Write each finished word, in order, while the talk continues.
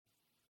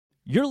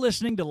You're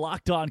listening to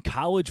Locked On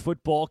College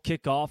Football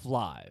Kickoff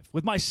Live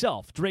with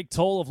myself, Drake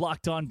Toll of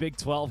Locked On Big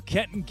 12,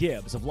 Kenton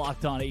Gibbs of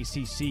Locked On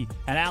ACC,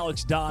 and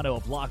Alex Dono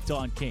of Locked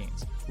On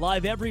Canes.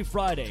 Live every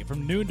Friday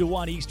from noon to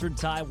 1 Eastern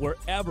Time,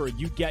 wherever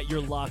you get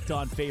your Locked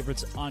On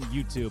favorites on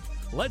YouTube.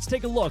 Let's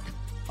take a look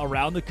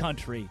around the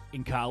country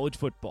in college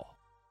football.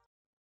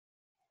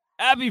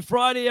 Happy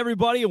Friday,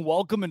 everybody, and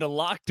welcome into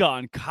Locked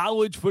On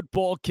College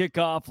Football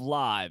Kickoff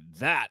Live.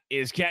 That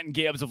is Kenton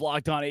Gibbs of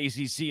Locked On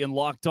ACC and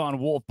Locked On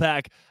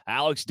Wolfpack,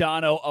 Alex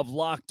Dono of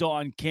Locked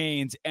On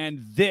Canes,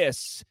 and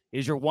this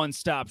is your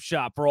one-stop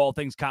shop for all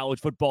things college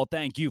football.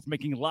 Thank you for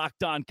making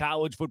Locked On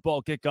College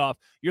Football Kickoff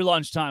your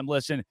lunchtime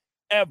listen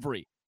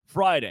every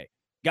Friday.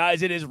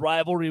 Guys, it is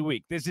rivalry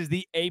week. This is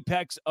the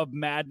apex of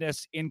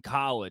madness in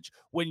college.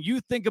 When you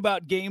think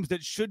about games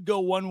that should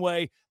go one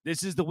way,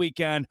 this is the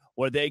weekend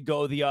where they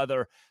go the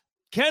other.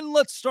 Ken,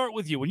 let's start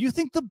with you. When you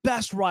think the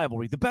best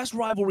rivalry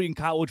in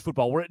college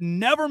football, where it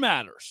never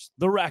matters,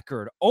 the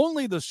record,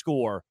 only the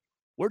score,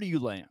 where do you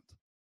land?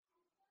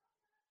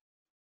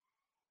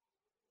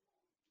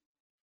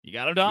 You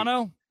got it,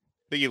 Dono?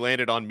 I think he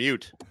landed on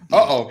mute.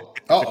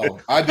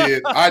 I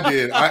did.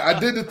 I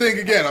did the thing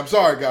again. I'm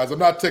sorry, guys. I'm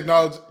not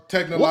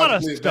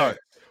technologically advanced.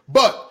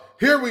 But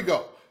here we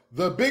go.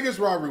 The biggest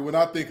rivalry, when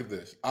I think of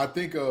this, I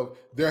think of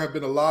there have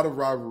been a lot of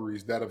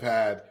rivalries that have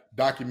had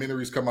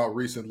documentaries come out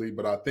recently,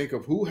 but I think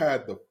of who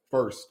had the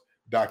first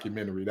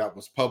documentary that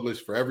was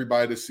published for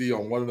everybody to see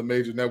on one of the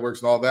major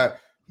networks and all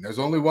that. And there's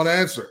only one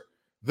answer.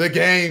 The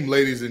Game,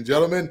 ladies and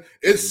gentlemen.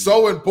 It's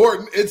so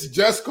important. It's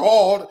just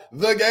called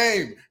The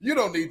Game. You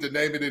don't need to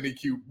name it any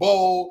cute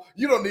bowl.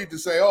 You don't need to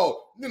say,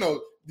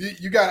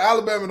 you got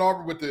Alabama and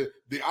Auburn with the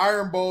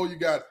Iron Bowl. You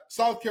got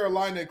South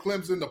Carolina and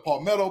Clemson, the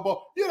Palmetto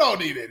Bowl. You don't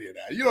need any of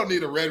that. You don't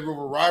need a Red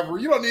River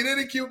rivalry. You don't need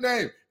any cute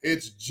name.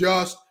 It's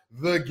just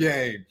The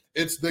Game.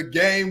 It's the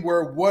game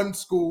where one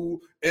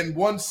school in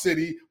one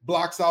city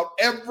blocks out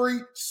every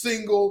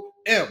single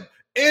M.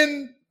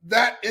 In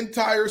that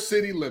entire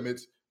city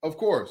limits, of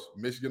course,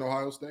 Michigan,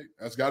 Ohio State.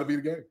 That's got to be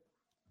the game.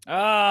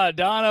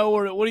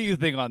 Dono, what do you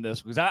think on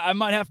this? Because I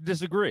might have to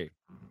disagree.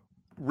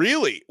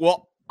 Really?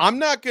 Well, I'm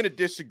not going to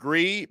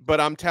disagree, but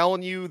I'm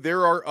telling you,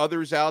 there are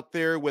others out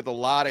there with a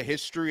lot of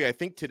history. I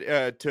think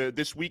to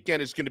this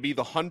weekend is going to be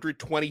the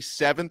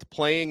 127th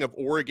playing of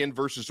Oregon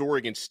versus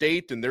Oregon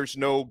State, and there's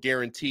no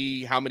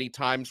guarantee how many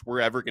times we're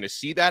ever going to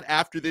see that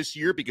after this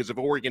year because of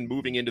Oregon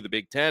moving into the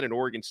Big Ten and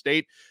Oregon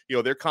State,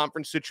 their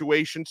conference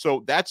situation.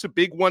 So that's a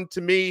big one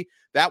to me.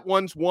 That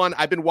one's one.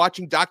 I've been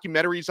watching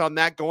documentaries on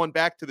that going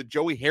back to the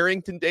Joey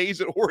Harrington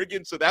days at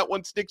Oregon, so that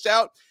one sticks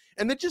out.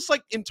 And then just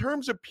like in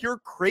terms of pure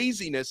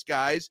craziness,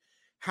 guys,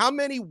 how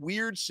many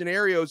weird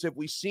scenarios have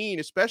we seen,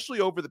 especially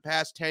over the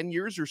past 10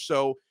 years or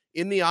so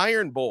in the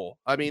Iron Bowl?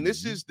 I mean,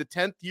 this is the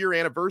 10th year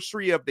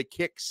anniversary of the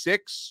Kick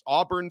Six.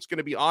 Auburn's going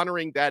to be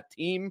honoring that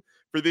team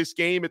for this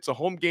game. It's a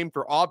home game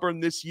for Auburn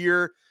this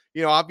year.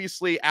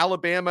 Obviously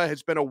Alabama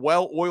has been a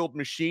well-oiled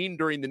machine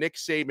during the Nick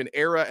Saban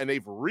era, and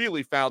they've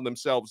really found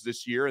themselves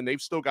this year, and they've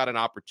still got an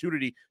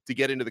opportunity to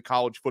get into the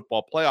college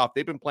football playoff.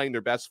 They've been playing their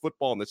best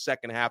football in the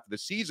second half of the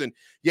season,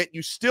 yet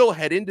you still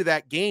head into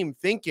that game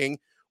thinking,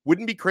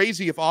 wouldn't be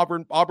crazy if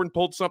Auburn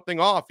pulled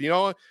something off.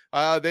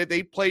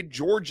 They played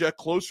Georgia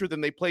closer than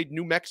they played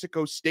New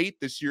Mexico State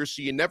this year,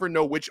 so you never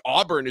know which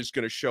Auburn is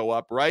going to show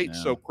up, right?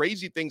 Yeah. So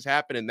crazy things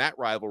happen in that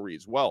rivalry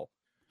as well.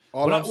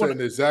 All I'm saying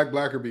is Zach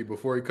Blackerby,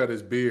 before he cut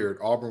his beard,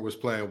 Auburn was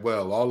playing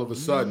well. All of a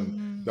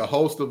sudden, the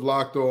host of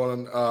Locked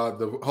On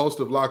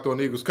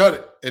Eagles cut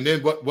it. And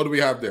then what do we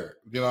have there?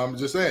 I'm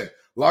just saying,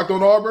 Locked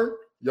On Auburn,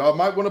 y'all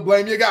might want to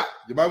blame your guy.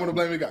 Go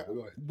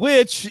ahead.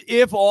 Which,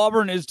 if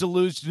Auburn is to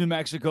lose to New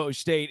Mexico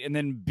State and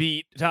then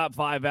beat top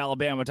 5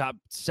 Alabama, top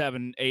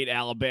 7, 8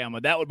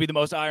 Alabama, that would be the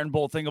most Iron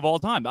Bowl thing of all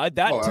time.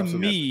 To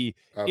me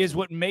is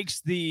what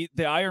makes the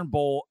Iron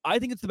Bowl. I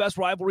think it's the best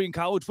rivalry in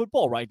college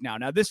football right now.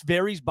 Now, this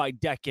varies by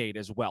decade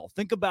as well.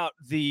 Think about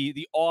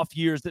the off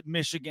years that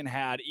Michigan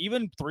had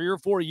even 3 or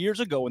 4 years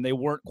ago when they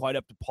weren't quite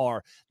up to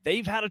par.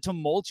 They've had a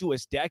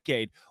tumultuous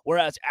decade,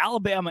 whereas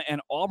Alabama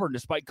and Auburn,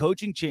 despite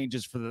coaching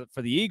changes for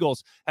the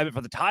Eagles,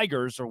 for the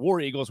Tigers or War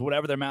Eagles,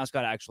 whatever their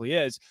mascot actually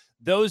is,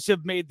 those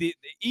have made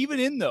even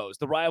in those,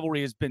 the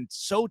rivalry has been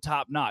so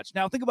top notch.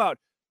 Now think about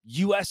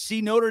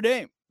USC Notre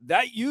Dame.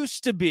 That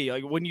used to be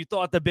like when you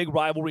thought the big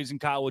rivalries in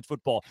college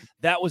football,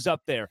 that was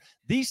up there.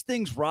 These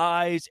things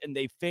rise and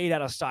they fade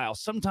out of style.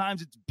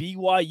 Sometimes it's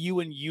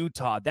BYU and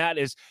Utah.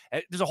 There's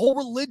a whole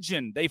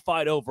religion they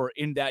fight over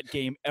in that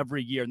game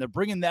every year, and they're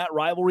bringing that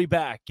rivalry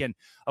back. And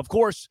of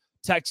course,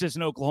 Texas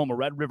and Oklahoma,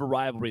 Red River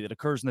rivalry that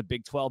occurs in the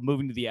Big 12,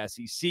 moving to the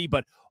SEC.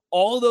 But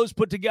all of those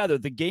put together,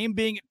 the game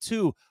being at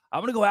 2,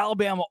 I'm going to go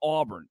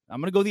Alabama-Auburn. I'm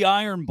going to go the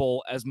Iron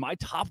Bowl as my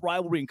top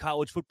rivalry in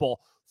college football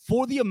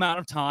for the amount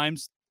of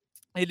times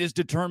it has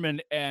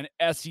determined an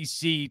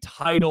SEC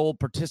title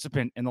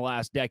participant in the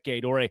last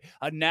decade or a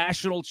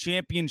national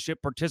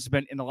championship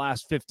participant in the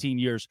last 15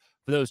 years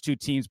for those two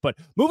teams. But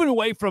moving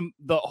away from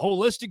the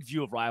holistic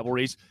view of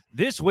rivalries,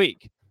 this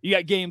week, you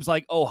got games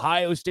like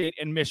Ohio State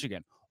and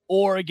Michigan,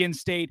 Oregon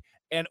State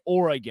and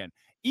Oregon.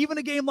 Even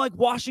a game like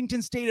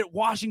Washington State at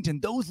Washington,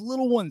 those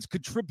little ones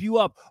could trip you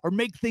up or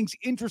make things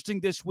interesting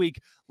this week.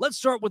 Let's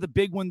start with a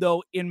big one,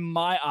 though, in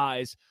my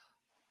eyes.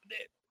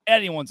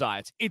 Anyone's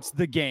eyes. It's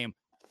the game.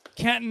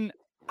 Kenton,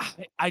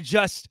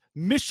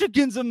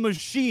 Michigan's a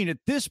machine at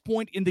this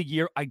point in the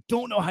year. I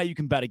don't know how you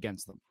can bet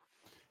against them.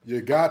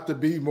 You got to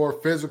be more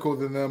physical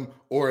than them,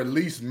 or at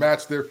least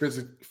match their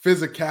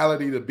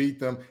physicality to beat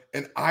them.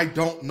 And I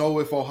don't know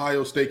if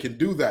Ohio State can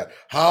do that.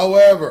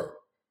 However,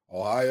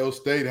 Ohio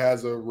State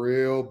has a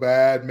real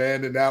bad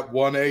man in that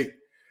 1-8.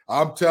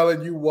 I'm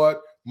telling you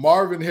what,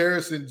 Marvin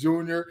Harrison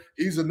Jr.,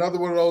 he's another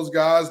one of those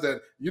guys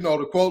that,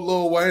 to quote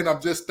Lil Wayne,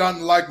 I'm just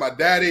stunting like my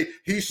daddy.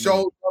 He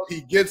shows up,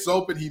 he gets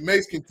open, he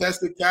makes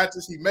contested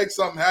catches, he makes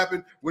something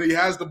happen when he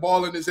has the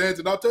ball in his hands.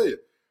 And I'll tell you,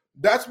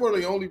 that's one of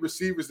the only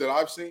receivers that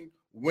I've seen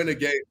win a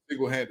game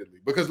single-handedly.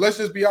 Because let's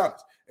just be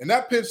honest, in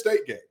that Penn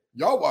State game,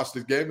 y'all watched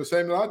this game the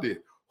same that I did.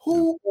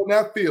 Who on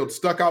that field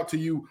stuck out to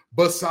you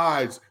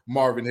besides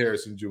Marvin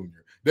Harrison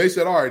Jr.? They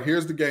said, all right,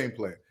 here's the game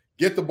plan.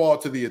 Get the ball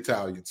to the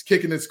Italians,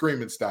 kicking and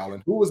screaming style.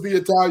 And who was the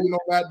Italian on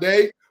that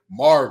day?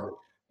 Marvin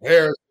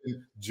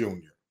Harrison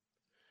Jr.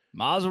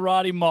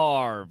 Maserati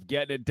Marv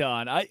getting it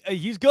done.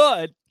 He's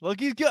good. Look,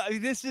 he's good.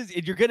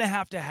 You're going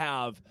to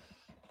have,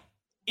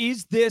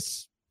 is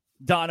this,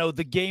 Dono,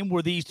 the game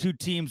where these two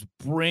teams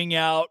bring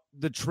out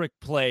the trick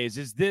plays?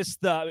 Is this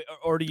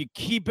or do you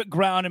keep it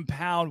ground and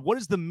pound? What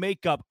is the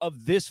makeup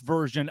of this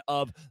version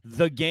of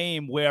the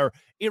game where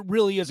it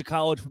really is a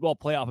college football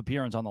playoff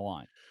appearance on the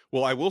line?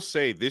 Well, I will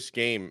say this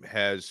game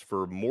has,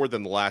 for more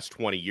than the last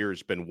 20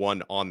 years, been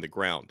won on the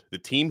ground. The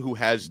team who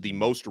has the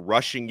most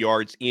rushing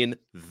yards in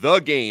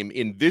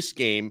this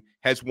game,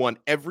 has won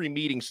every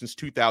meeting since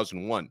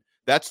 2001.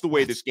 That's the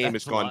way this game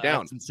has gone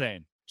down. That's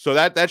insane. So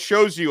that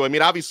shows you, I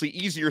mean, obviously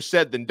easier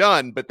said than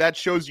done, but that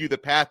shows you the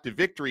path to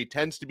victory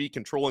tends to be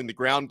controlling the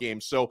ground game.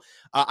 So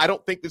I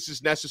don't think this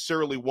is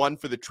necessarily one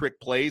for the trick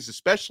plays,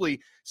 especially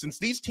since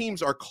these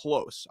teams are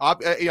close.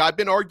 I've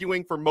been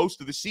arguing for most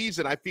of the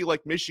season. I feel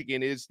like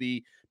Michigan is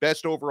the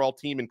best overall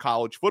team in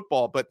college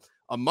football. But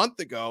a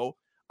month ago,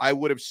 I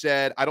would have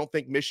said, I don't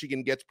think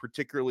Michigan gets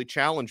particularly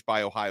challenged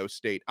by Ohio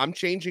State. I'm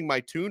changing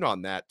my tune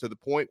on that to the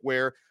point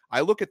where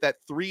I look at that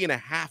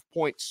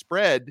 3.5-point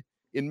spread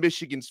in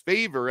Michigan's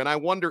favor, and I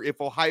wonder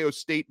if Ohio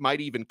State might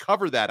even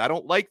cover that. I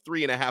don't like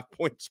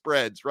 3.5-point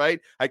spreads,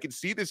 right? I can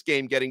see this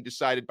game getting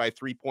decided by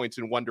 3 points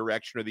in one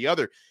direction or the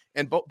other.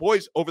 And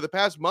boys, over the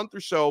past month or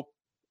so,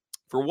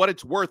 for what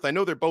it's worth, I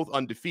know they're both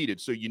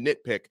undefeated, so you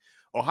nitpick.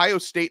 Ohio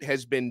State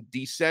has been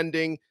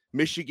descending.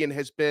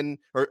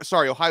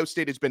 Ohio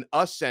State has been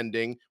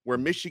ascending, where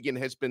Michigan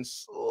has been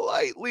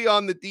slightly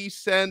on the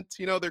descent.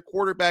 Their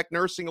quarterback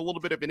nursing a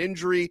little bit of an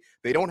injury.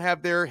 They don't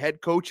have their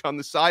head coach on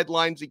the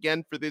sidelines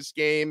again for this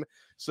game.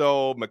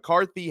 So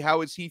McCarthy,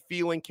 how is he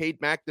feeling? Cade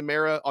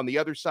McNamara on the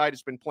other side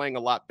has been playing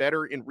a lot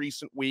better in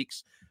recent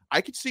weeks.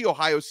 I could see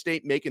Ohio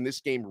State making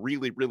this game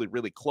really, really,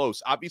 really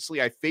close.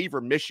 Obviously, I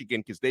favor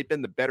Michigan because they've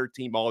been the better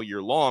team all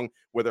year long,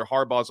 whether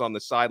Harbaugh's on the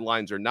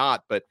sidelines or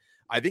not. But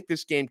I think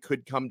this game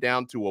could come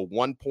down to a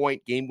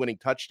 1-point game-winning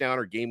touchdown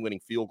or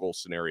game-winning field goal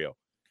scenario.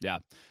 Yeah.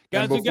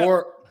 Guys,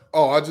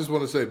 I just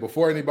want to say,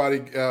 before anybody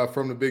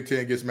from the Big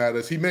Ten gets mad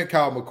at us, he meant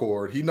Kyle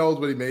McCord. He knows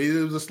what he meant.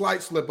 It was a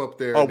slight slip up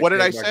there. Oh, what did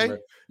I say?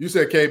 You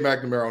said Cade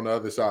McNamara on the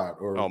other side.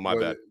 Or my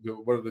bad.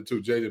 What are the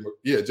two?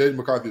 Jaden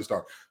McCarthy to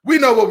start. We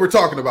know what we're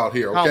talking about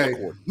here, okay?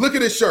 Look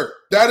at his shirt.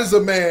 That is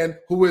a man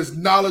who is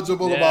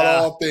knowledgeable about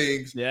all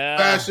things,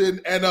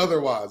 fashion and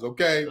otherwise,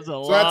 okay? There's a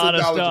lot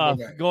of stuff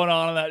going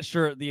on that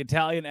shirt. The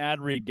Italian ad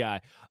read guy.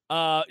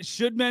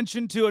 Should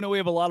mention, too, I know we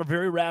have a lot of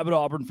very rabid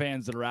Auburn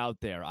fans that are out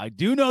there. I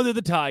do know they're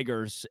the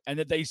Tigers and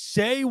that they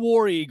say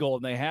War Eagle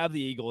and they have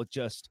the Eagle. It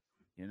just,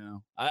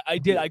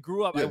 I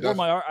grew up. I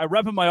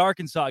repping my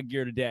Arkansas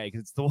gear today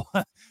because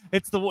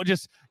it's the one.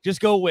 Just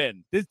go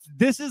win.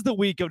 This is the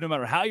week of no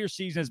matter how your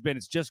season has been.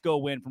 It's just go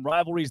win. From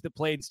rivalries that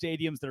play in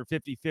stadiums that are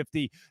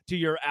 50-50 to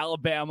your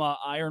Alabama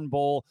Iron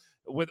Bowl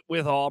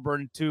with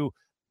Auburn to.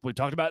 We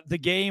talked about the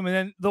game and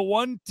then the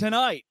one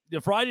tonight,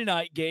 the Friday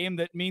night game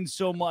that means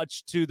so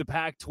much to the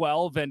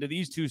Pac-12 and to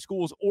these two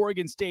schools,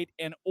 Oregon State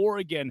and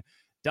Oregon.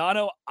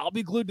 Dono, I'll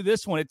be glued to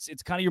this one.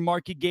 It's kind of your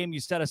marquee game you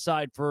set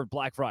aside for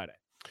Black Friday.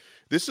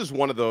 This is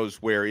one of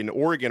those where in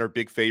Oregon are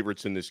big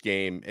favorites in this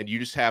game, and you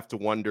just have to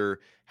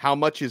wonder how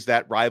much is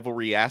that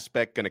rivalry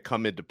aspect going to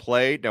come into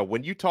play. Now,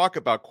 when you talk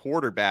about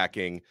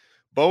quarterbacking,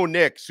 Bo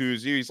Nix,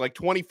 he's like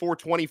 24,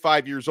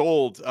 25 years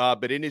old,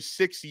 but in his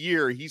 6th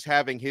year, he's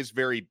having his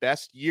very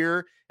best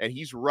year, and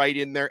he's right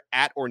in there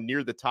at or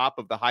near the top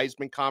of the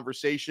Heisman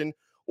conversation.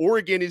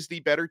 Oregon is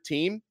the better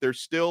team. There's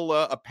still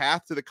a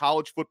path to the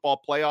college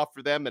football playoff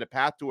for them and a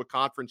path to a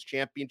conference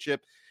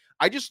championship.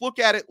 I just look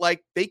at it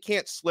like they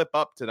can't slip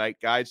up tonight,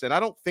 guys, and I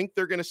don't think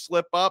they're going to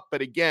slip up.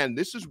 But again,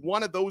 this is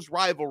one of those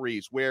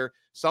rivalries where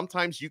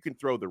sometimes you can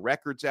throw the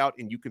records out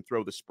and you can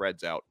throw the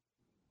spreads out.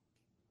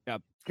 Yeah.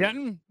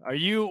 Kenton,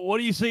 what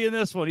do you see in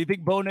this one? Do you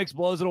think Bo Nix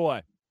blows it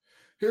away?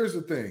 Here's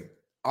the thing.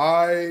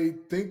 I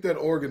think that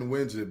Oregon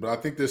wins it, but I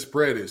think this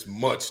spread is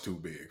much too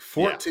big.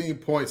 14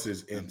 points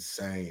is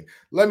insane.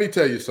 Let me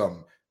tell you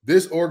something.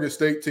 This Oregon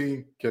State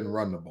team can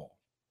run the ball.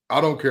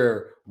 I don't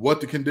care what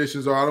the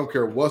conditions are. I don't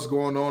care what's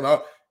going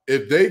on.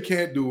 If they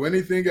can't do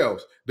anything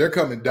else, they're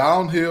coming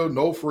downhill,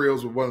 no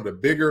frills, with one of the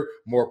bigger,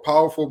 more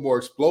powerful, more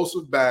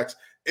explosive backs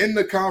in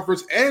the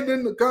conference and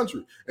in the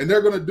country. And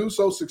they're going to do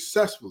so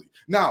successfully.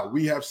 Now,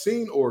 we have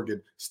seen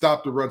Oregon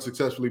stop the run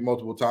successfully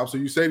multiple times. So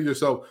you say to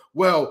yourself,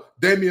 well,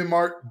 Damian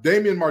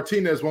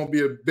Martinez won't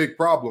be a big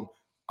problem.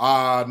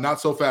 Not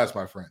so fast,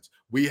 my friends.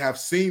 We have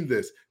seen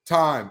this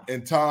time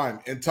and time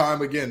and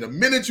time again. The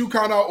minute you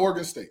count out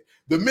Oregon State,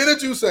 the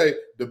minute you say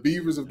the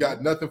Beavers have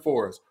got nothing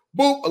for us,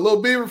 boop, a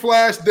little Beaver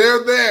flash,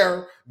 they're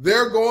there.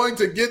 They're going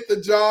to get the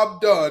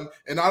job done.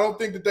 And I don't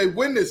think that they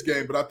win this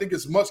game, but I think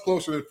it's much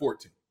closer than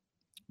 14.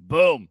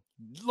 Boom.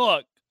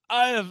 Look,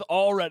 I have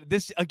already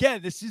this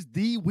is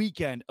the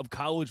weekend of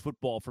college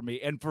football for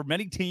me. And for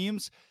many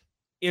teams,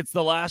 it's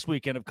the last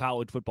weekend of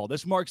college football.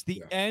 This marks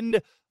the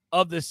end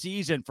of the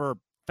season for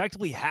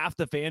effectively half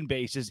the fan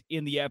bases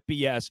in the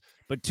FBS.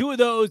 But two of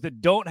those that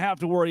don't have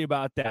to worry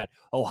about that,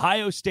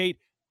 Ohio State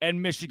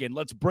and Michigan.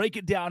 Let's break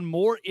it down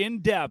more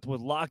in depth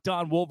with Locked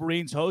On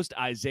Wolverines host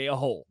Isaiah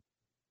Hole.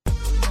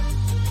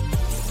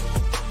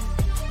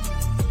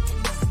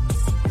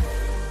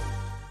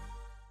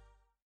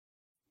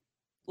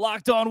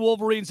 Locked On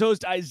Wolverines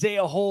host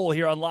Isaiah Hole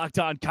here on Locked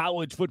On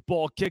College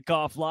Football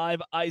Kickoff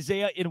Live.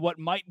 Isaiah, in what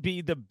might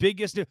be the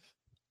biggest...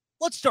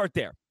 Let's start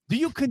there. Do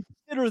you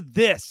consider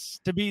this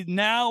to be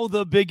now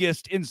the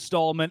biggest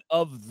installment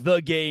of the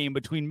game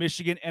between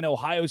Michigan and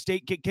Ohio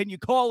State? Can you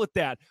call it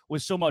that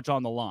with so much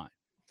on the line?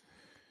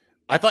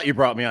 I thought you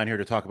brought me on here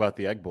to talk about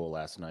the Egg Bowl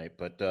last night,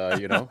 but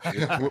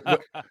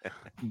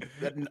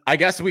I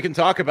guess we can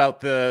talk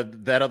about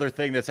that other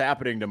thing that's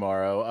happening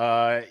tomorrow.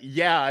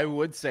 I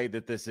would say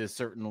that this is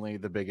certainly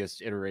the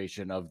biggest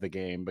iteration of the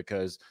game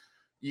because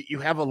you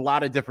have a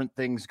lot of different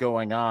things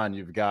going on.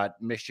 You've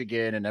got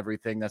Michigan and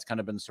everything that's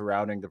kind of been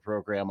surrounding the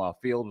program off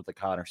field with the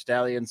Connor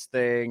Stallions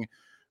thing.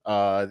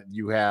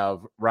 You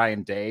have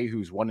Ryan Day,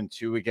 who's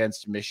 1-2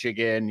 against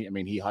Michigan. I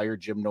mean, he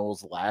hired Jim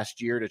Knowles last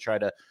year to try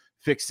to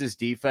fix his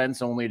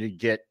defense, only to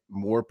get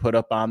more put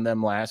up on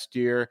them last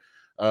year.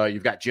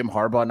 You've got Jim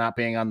Harbaugh not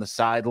being on the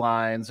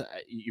sidelines.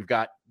 You've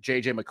got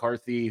JJ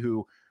McCarthy,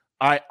 who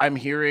I'm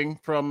hearing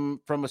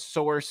from a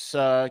source,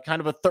 kind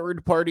of a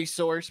third-party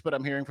source, but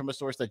I'm hearing from a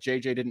source that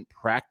JJ didn't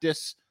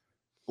practice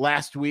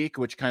last week,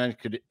 which kind of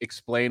could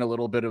explain a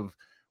little bit of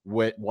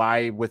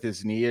why with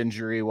his knee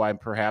injury, why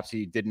perhaps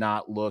he did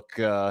not look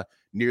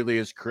nearly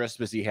as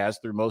crisp as he has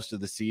through most of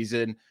the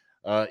season.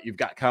 You've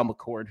got Kyle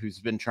McCord, who's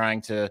been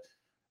trying to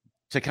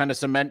kind of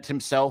cement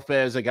himself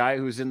as a guy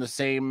who's in the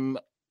same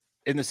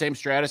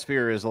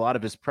stratosphere as a lot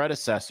of his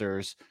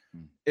predecessors.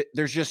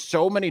 There's just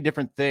so many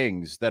different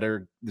things that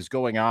is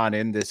going on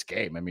in this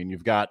game. I mean,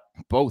 you've got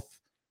both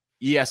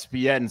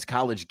ESPN's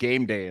College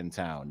Game Day in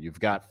town. You've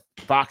got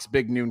Fox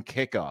Big Noon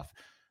Kickoff.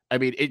 I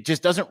mean, it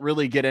just doesn't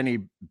really get any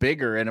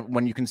bigger. And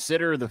when you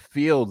consider the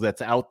field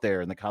that's out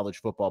there in the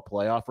college football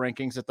playoff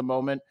rankings at the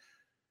moment,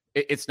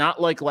 it's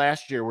not like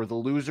last year where the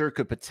loser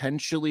could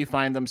potentially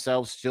find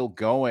themselves still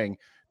going.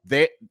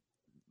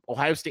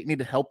 Ohio State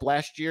needed help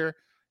last year.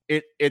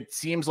 It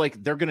seems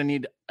like they're going to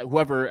need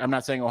whoever, I'm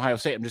not saying Ohio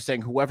State, I'm just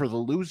saying whoever the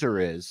loser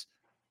is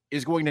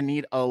going to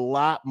need a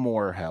lot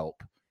more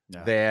help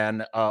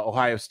than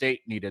Ohio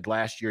State needed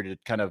last year to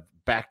kind of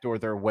backdoor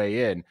their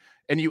way in.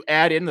 And you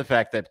add in the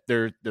fact that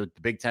the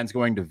Big Ten's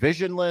going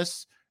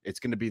divisionless. It's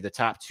going to be the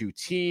top two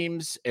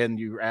teams, and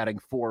you're adding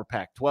 4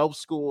 Pac-12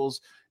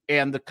 schools,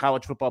 and the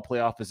college football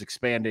playoff is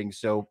expanding.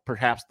 So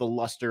perhaps the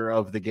luster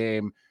of the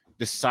game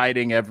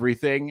deciding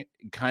everything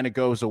kind of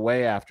goes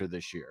away after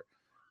this year.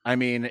 I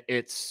mean,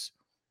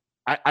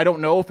 I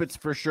don't know if it's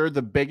for sure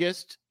the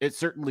biggest. It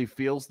certainly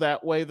feels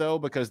that way, though,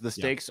 because the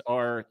stakes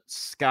are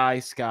sky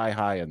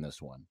high in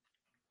this one.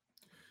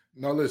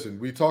 Now, listen,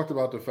 we talked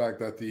about the fact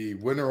that the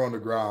winner on the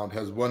ground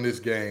has won this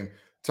game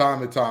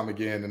time and time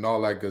again and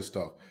all that good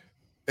stuff.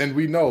 And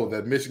we know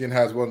that Michigan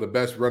has one of the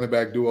best running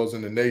back duos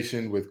in the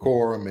nation with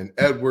Corum and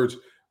Edwards.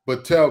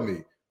 But tell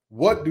me,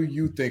 what do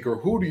you think, or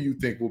who do you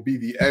think will be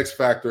the X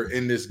factor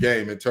in this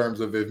game in terms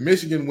of if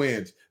Michigan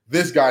wins,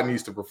 this guy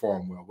needs to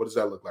perform well? What does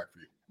that look like for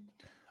you?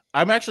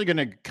 I'm actually going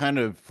to kind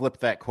of flip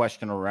that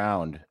question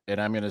around, and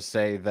I'm going to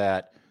say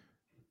that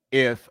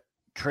if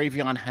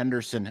Travion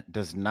Henderson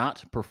does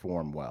not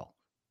perform well,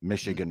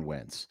 Michigan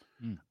wins.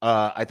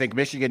 I think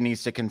Michigan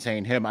needs to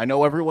contain him. I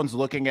know everyone's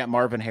looking at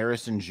Marvin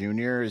Harrison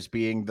Jr. as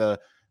being the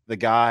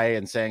guy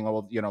and saying,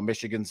 oh,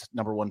 Michigan's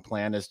number one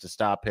plan is to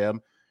stop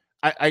him.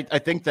 I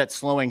think that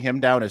slowing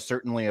him down is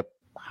certainly a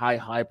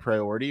high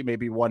priority,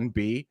 maybe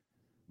 1B.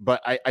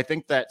 But I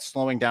think that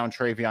slowing down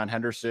Travion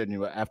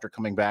Henderson, after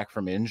coming back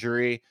from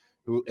injury,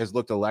 who has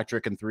looked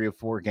electric in 3 or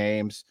 4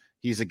 games,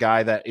 he's a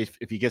guy that if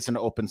he gets into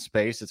open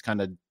space, it's kind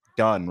of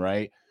done,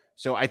 right?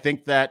 So I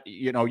think that,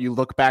 you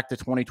look back to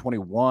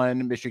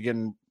 2021,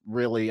 Michigan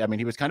really, I mean,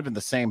 he was kind of in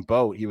the same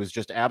boat. He was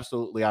just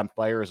absolutely on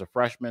fire as a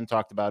freshman,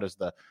 talked about as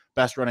the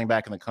best running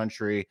back in the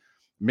country.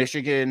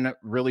 Michigan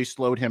really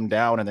slowed him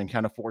down and then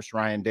kind of forced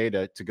Ryan Day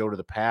to go to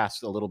the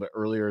pass a little bit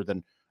earlier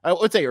than I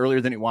would say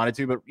earlier than he wanted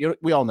to, but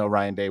we all know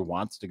Ryan Day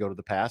wants to go to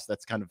the pass.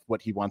 That's kind of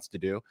what he wants to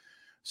do.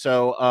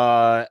 So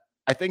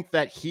I think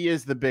that he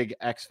is the big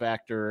X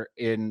factor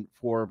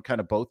for kind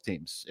of both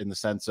teams in the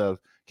sense of,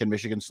 can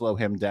Michigan slow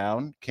him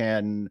down?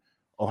 Can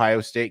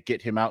Ohio State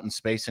get him out in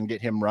space and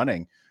get him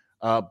running?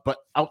 But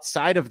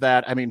outside of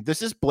that, I mean,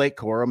 this is Blake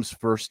Corum's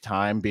first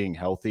time being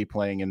healthy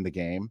playing in the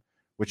game,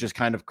 which is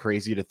kind of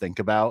crazy to think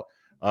about.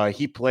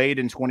 He played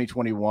in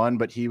 2021,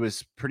 but he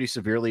was pretty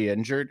severely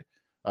injured.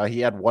 He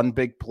had one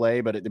big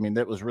play, but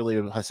that was really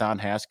a Hassan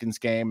Haskins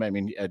game. I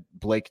mean,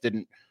 Blake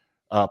didn't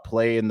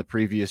play in the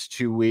previous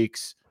 2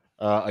 weeks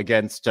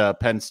against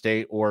Penn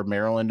State or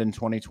Maryland in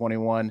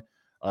 2021.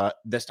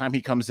 This time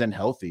he comes in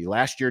healthy.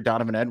 Last year,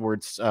 Donovan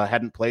Edwards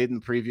hadn't played in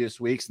the previous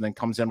weeks and then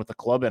comes in with a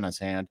club in his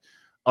hand,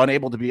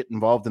 unable to be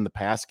involved in the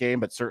pass game,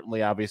 but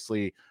certainly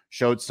obviously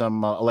showed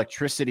some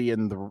electricity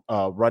in the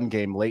run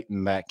game late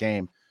in that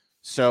game.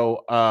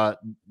 So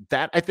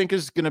that I think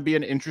is going to be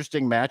an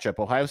interesting matchup.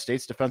 Ohio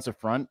State's defensive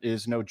front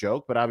is no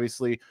joke, but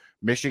obviously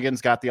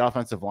Michigan's got the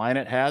offensive line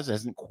it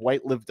hasn't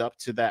quite lived up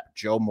to that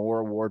Joe Moore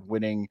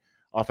award-winning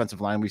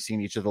offensive line we've seen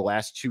each of the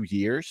last 2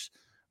 years.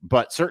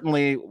 But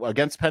certainly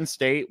against Penn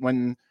State,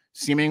 when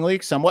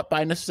seemingly somewhat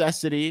by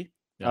necessity,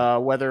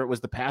 whether it was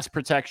the pass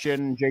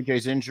protection,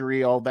 JJ's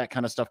injury, all that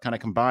kind of stuff kind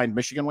of combined,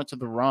 Michigan went to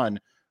the run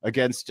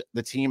against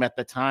the team at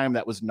the time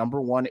that was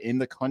number one in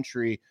the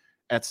country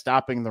at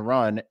stopping the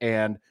run.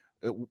 And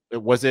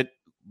was it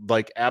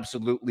like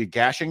absolutely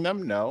gashing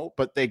them? No,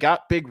 but they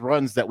got big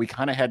runs that we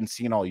kind of hadn't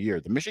seen all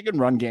year. The Michigan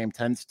run game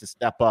tends to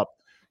step up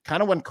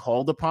kind of when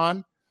called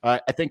upon. I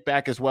think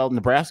back as well,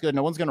 Nebraska,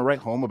 no one's going to write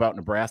home about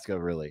Nebraska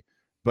really.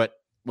 But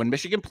when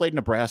Michigan played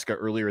Nebraska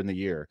earlier in the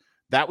year,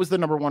 that was the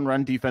number one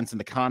run defense in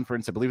the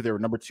conference. I believe they were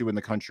number 2 in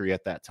the country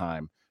at that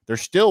time. They're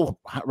still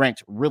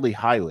ranked really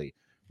highly.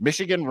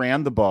 Michigan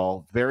ran the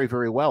ball very,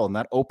 very well, and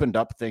that opened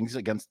up things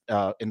against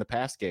in the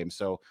pass game.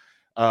 So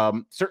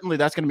certainly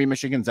that's going to be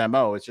Michigan's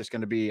MO. It's just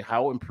going to be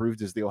how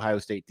improved is the Ohio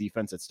State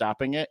defense at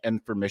stopping it.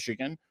 And for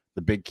Michigan,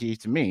 the big key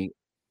to me,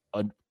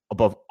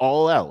 above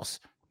all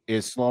else,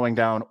 is slowing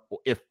down,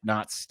 if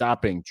not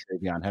stopping,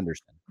 Travion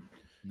Henderson.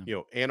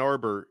 Ann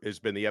Arbor has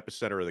been the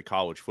epicenter of the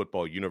college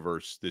football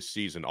universe this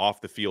season,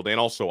 off the field and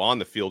also on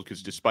the field,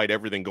 because despite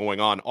everything going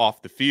on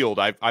off the field,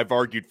 I've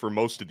argued for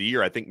most of the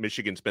year, I think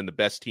Michigan's been the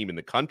best team in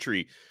the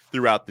country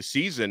throughout the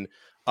season.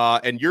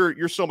 And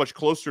you're so much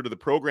closer to the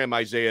program,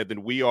 Isaiah,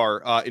 than we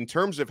are in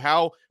terms of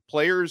how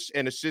players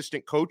and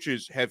assistant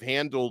coaches have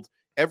handled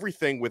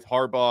everything with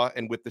Harbaugh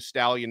and with the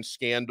Stallion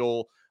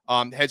scandal.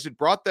 Has it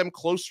brought them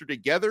closer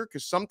together?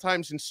 Because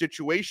sometimes in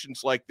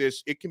situations like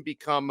this, it can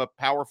become a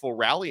powerful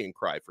rallying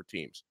cry for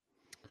teams.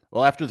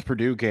 Well, after the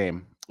Purdue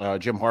game,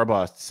 Jim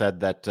Harbaugh said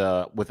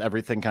that with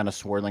everything kind of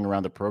swirling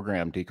around the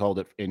program, he called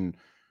it in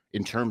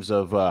terms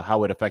of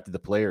how it affected the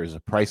players, a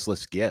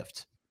priceless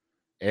gift.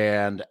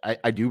 And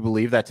I do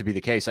believe that to be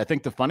the case. I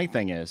think the funny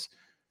thing is,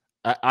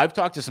 I've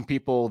talked to some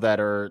people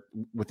that are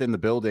within the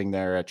building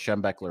there at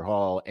Schembechler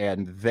Hall,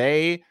 and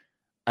they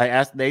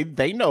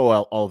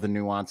know all the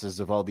nuances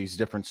of all these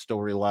different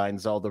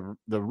storylines, all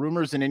the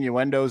rumors and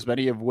innuendos,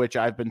 many of which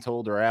I've been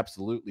told are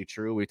absolutely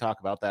true. We talk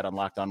about that on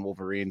Locked On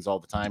Wolverines all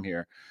the time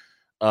here.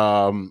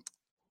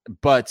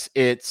 But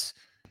it's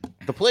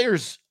the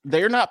players,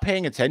 they're not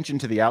paying attention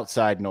to the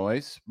outside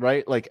noise,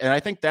 right? Like, and I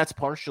think that's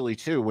partially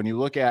too, when you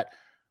look at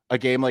a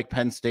game like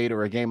Penn State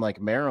or a game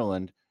like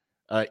Maryland,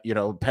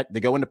 they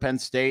go into Penn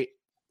State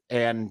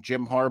and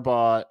Jim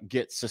Harbaugh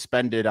gets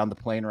suspended on the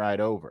plane ride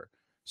over.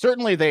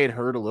 Certainly they had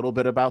heard a little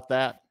bit about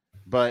that,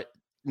 but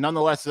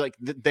nonetheless, like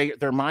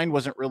their mind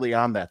wasn't really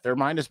on that. Their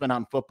mind has been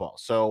on football.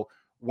 So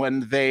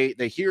when they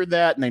hear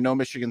that and they know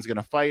Michigan's going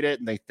to fight it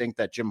and they think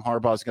that Jim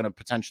Harbaugh is going to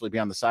potentially be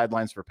on the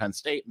sidelines for Penn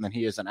State and then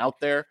he isn't out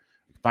there,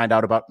 find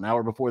out about an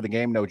hour before the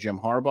game, no Jim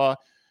Harbaugh.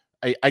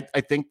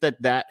 I think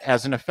that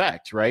has an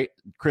effect, right?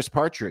 Chris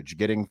Partridge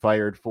getting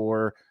fired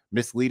for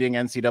misleading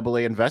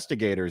NCAA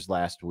investigators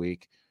last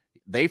week.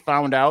 They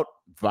found out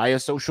via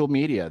social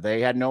media. They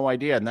had no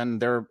idea. And then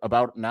they're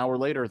about an hour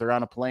later, they're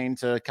on a plane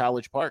to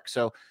College Park.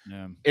 So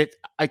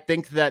I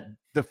think that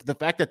the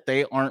fact that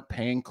they aren't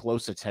paying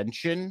close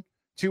attention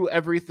to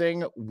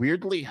everything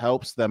weirdly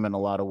helps them in a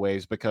lot of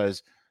ways,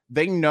 because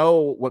they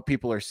know what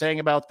people are saying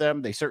about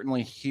them. They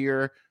certainly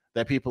hear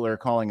that people are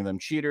calling them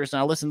cheaters.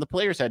 Now, listen, the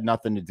players had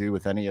nothing to do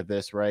with any of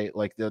this, right?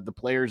 Like the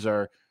players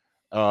are,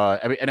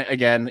 and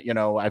again,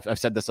 I've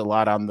said this a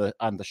lot on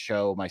the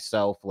show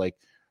myself, like,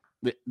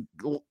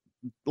 a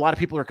lot of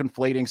people are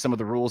conflating some of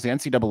the rules. The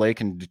NCAA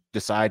can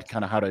decide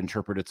kind of how to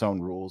interpret its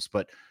own rules,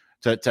 but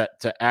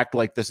to act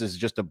like this is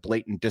just a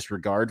blatant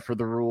disregard for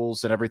the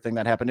rules and everything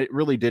that happened, it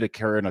really did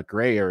occur in a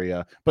gray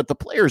area. But the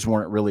players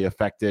weren't really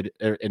affected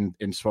in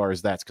as far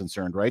as that's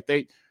concerned, right?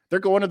 They're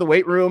going to the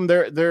weight room,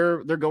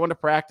 they're going to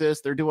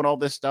practice, they're doing all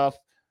this stuff.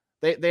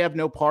 They have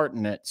no part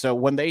in it. So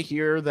when they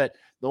hear that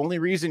the only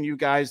reason you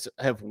guys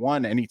have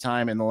won any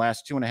time in the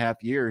last 2.5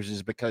 years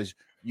is because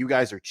you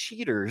guys are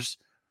cheaters,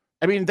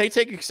 I mean, they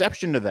take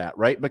exception to that,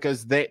 right?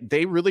 Because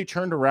they really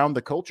turned around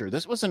the culture.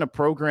 This wasn't a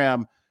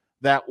program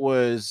that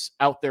was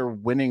out there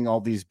winning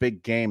all these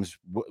big games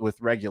with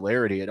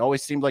regularity. It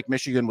always seemed like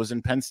Michigan was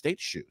in Penn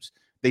State's shoes.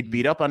 They'd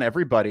beat up on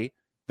everybody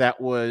that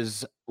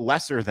was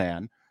lesser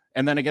than,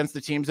 and then against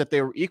the teams that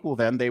they were equal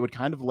than, they would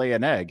kind of lay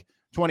an egg.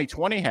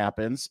 2020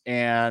 happens,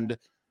 and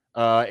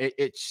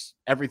it's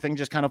everything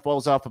just kind of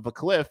falls off of a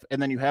cliff. And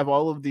then you have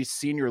all of these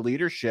senior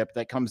leadership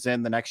that comes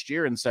in the next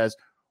year and says,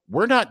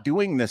 we're not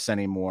doing this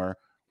anymore.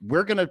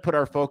 We're going to put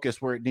our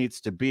focus where it needs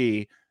to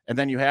be. And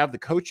then you have the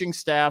coaching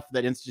staff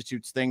that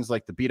institutes things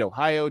like the Beat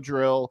Ohio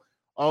drill,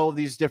 all of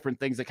these different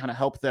things that kind of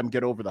help them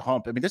get over the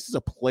hump. I mean, this is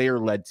a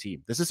player-led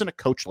team. This isn't a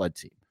coach-led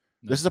team.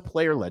 This is a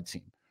player-led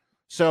tean.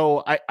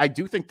 So I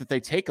do think that they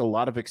take a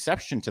lot of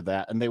exception to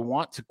that, and they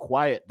want to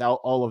quiet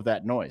all of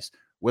that noise.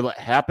 Will it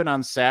happen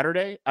on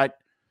Saturday? I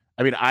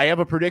mean, I have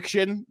a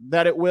prediction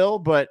that it will,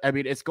 but I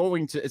mean, it's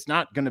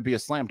not going to be a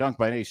slam dunk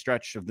by any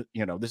stretch of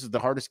this is the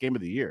hardest game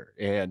of the year.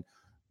 And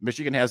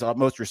Michigan has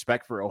utmost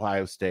respect for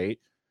Ohio State.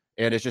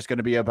 And it's just going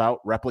to be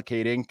about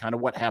replicating kind of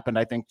what happened,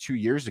 I think, 2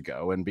 years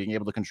ago and being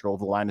able to control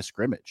the line of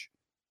scrimmage.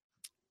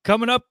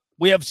 Coming up,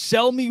 we have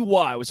Sell Me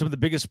Why with some of the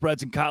biggest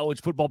spreads in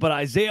college football. But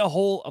Isaiah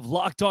Hull of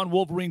Locked On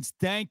Wolverines,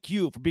 thank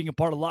you for being a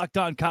part of Locked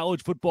On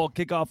College Football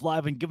Kickoff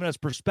Live and giving us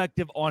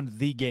perspective on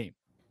the game.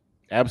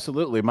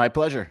 Absolutely. My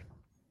pleasure.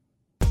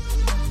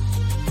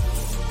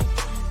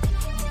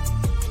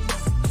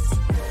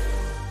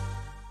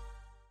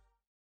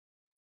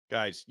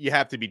 Guys, you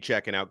have to be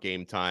checking out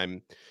Game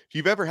Time. If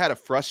you've ever had a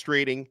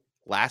frustrating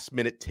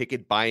last-minute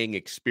ticket buying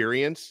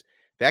experience,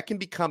 that can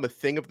become a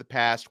thing of the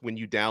past when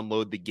you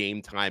download the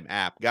Game Time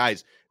app.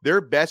 Guys,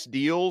 their best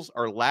deals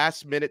are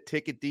last-minute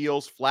ticket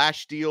deals,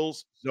 flash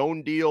deals,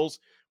 zone deals,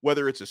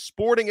 whether it's a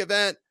sporting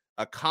event,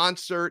 a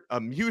concert, a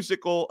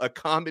musical, a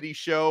comedy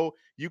show.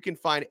 You can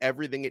find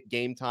everything at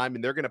Game Time,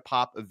 and they're going to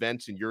pop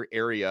events in your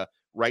area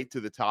right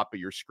to the top of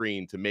your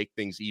screen to make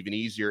things even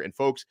easier. And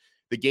folks,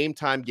 the Game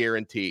Time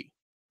guarantee.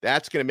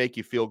 That's going to make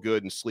you feel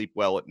good and sleep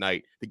well at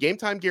night. The Game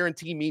Time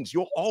guarantee means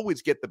you'll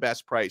always get the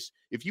best price.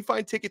 If you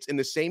find tickets in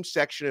the same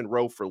section and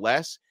row for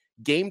less,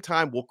 Game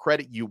Time will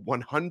credit you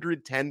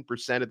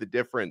 110% of the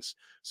difference.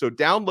 So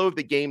download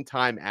the Game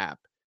Time app,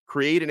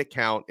 create an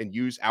account, and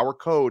use our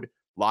code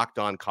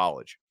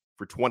LOCKEDONCollege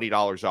for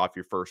 $20 off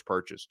your first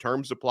purchase.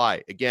 Terms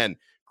apply. Again,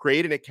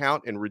 create an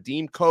account and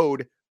redeem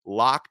code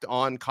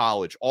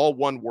LOCKEDONCollege, all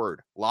one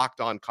word,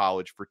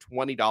 LOCKEDONCollege for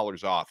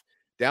 $20 off.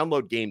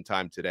 Download Game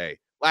Time today.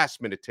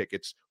 Last minute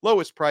tickets,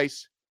 lowest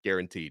price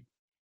guaranteed.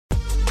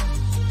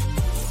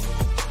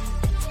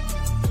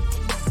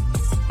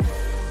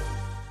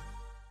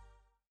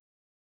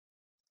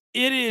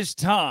 It is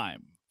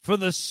time for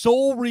the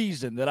sole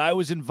reason that I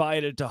was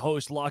invited to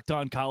host Locked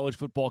On College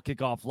Football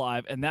Kickoff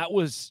Live, and that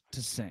was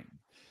to sing.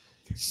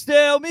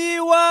 Tell me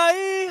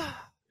why.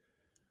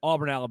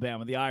 Auburn,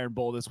 Alabama, the Iron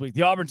Bowl this week.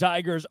 The Auburn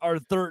Tigers are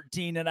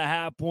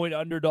 13.5-point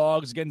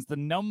underdogs against the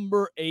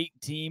number 8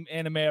 team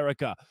in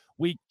America.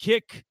 We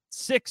kick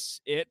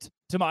it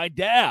to my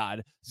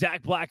dad,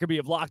 Zach Blackerby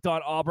of Locked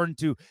On Auburn,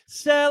 to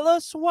sell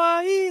us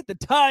why the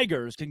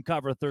Tigers can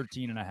cover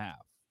 13.5.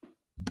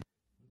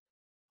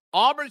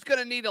 Auburn's going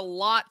to need a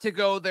lot to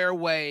go their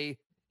way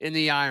in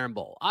the Iron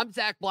Bowl. I'm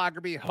Zach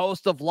Blackerby,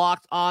 host of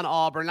Locked On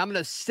Auburn. I'm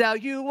going to sell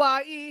you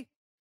why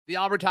the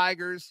Auburn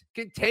Tigers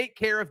can take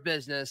care of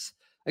business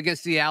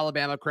against the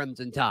Alabama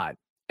Crimson Tide.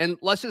 And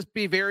let's just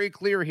be very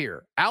clear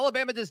here.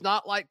 Alabama does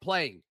not like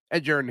playing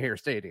at Jordan-Hare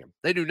Stadium.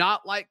 They do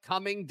not like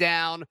coming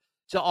down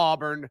to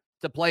Auburn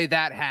to play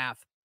that half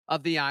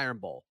of the Iron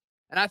Bowl.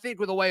 And I think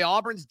with the way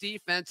Auburn's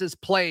defense has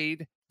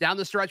played down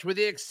the stretch, with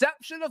the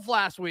exception of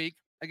last week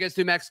against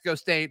New Mexico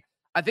State,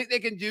 I think they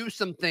can do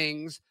some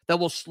things that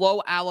will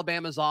slow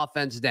Alabama's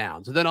offense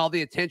down. So then all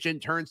the attention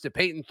turns to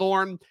Peyton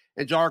Thorne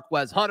and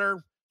Jarquez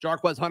Hunter.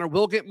 Jarquez Hunter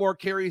will get more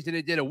carries than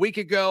he did a week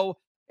ago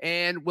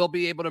and will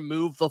be able to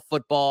move the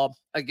football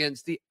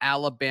against the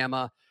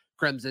Alabama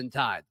Crimson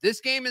Tide. This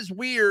game is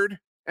weird,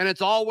 and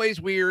it's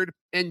always weird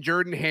in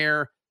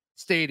Jordan-Hare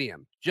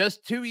Stadium.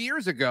 Just 2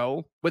 years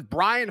ago with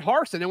Brian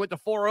Harsin, it went to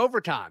 4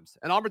 overtimes,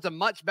 and Auburn's a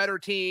much better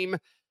team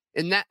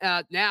in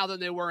that now than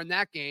they were in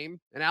that game,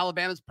 and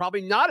Alabama's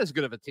probably not as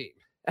good of a team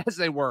as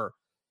they were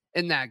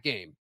in that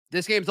game.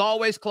 This game's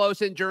always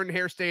close in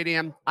Jordan-Hare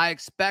Stadium. I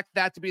expect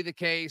that to be the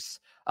case.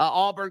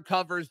 Auburn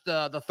covers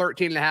the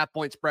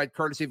 13.5-point spread,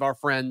 courtesy of our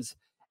friends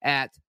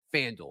at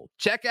FanDuel.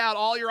 Check out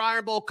all your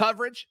Iron Bowl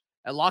coverage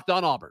at Locked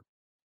On Auburn.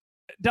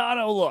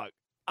 Dono, look,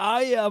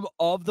 I am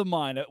of the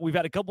mind. We've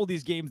had a couple of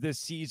these games this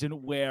season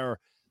where,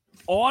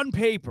 on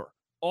paper,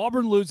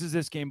 Auburn loses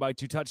this game by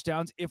 2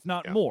 touchdowns, if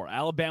not more.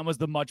 Alabama's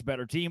the much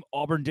better team.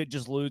 Auburn did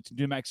just lose to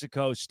New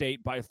Mexico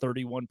State by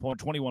 21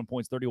 points,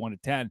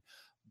 31-10.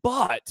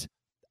 But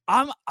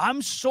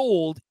I'm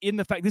sold in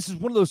the fact this is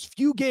one of those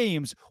few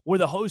games where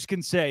the host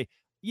can say,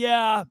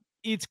 yeah,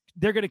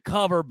 they're going to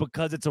cover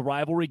because it's a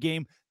rivalry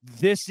game.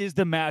 This is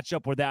the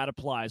matchup where that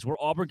applies, where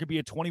Auburn could be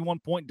a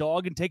 21-point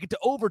dog and take it to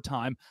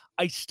overtime.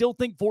 I still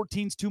think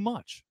 14's too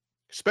much.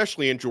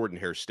 Especially in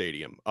Jordan-Hare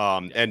Stadium.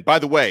 And by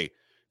the way,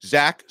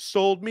 Zach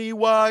sold me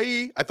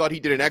why. I thought he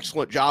did an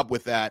excellent job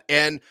with that.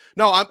 And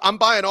no, I'm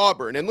buying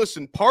Auburn. And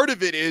listen, part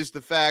of it is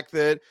the fact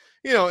that,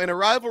 in a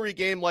rivalry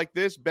game like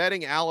this,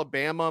 betting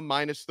Alabama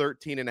minus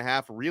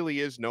 13.5 really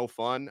is no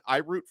fun. I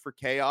root for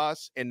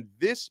chaos. And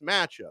this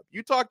matchup,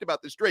 you talked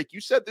about this, Drake.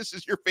 You said this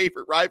is your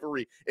favorite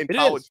rivalry in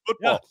college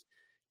football.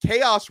 Yeah.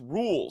 Chaos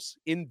rules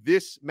in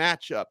this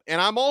matchup. And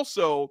I'm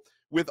also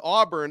with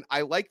Auburn.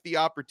 I like the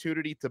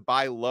opportunity to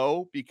buy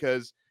low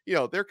because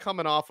they're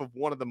coming off of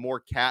one of the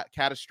more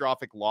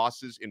catastrophic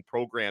losses in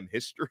program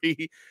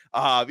history.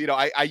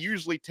 I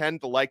usually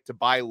tend to like to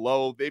buy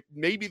low.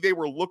 Maybe they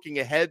were looking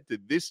ahead to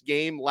this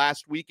game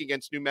last week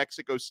against New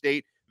Mexico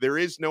State. There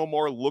is no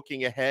more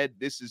looking ahead.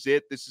 This is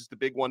it. This is the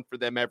big one for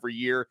them every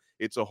year.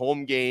 It's a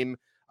home game.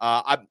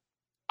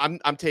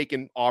 I'm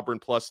taking Auburn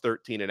plus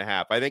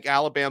 13.5. I think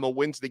Alabama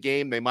wins the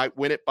game. They might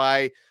win it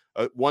by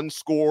one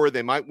score.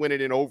 They might win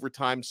it in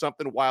overtime.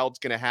 Something wild's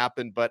going to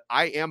happen, but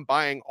I am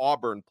buying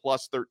Auburn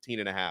plus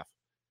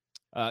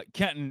 13.5.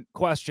 Kenton,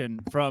 question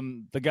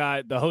from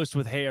the host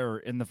with hair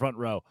in the front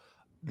row.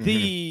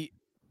 The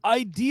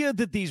idea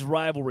that these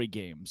rivalry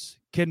games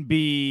can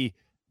be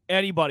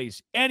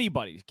anybody's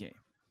game.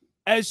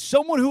 As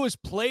someone who has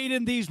played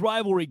in these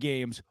rivalry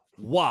games,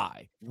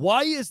 why?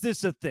 Why is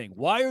this a thing?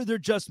 Why are there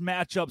just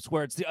matchups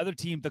where it's the other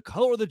team, the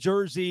color of the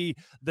jersey,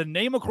 the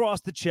name across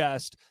the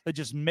chest that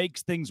just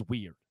makes things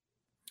weird?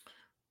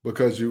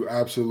 Because you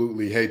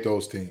absolutely hate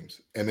those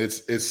teams. And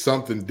it's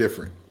something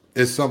different.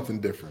 It's something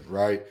different,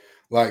 right?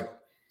 Like,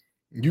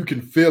 you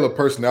can feel a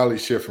personality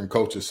shift from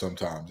coaches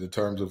sometimes in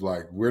terms of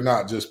like, we're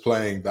not just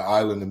playing the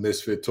Island of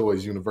Misfit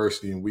Toys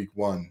University in week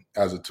 1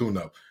 as a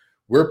tune-up.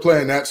 We're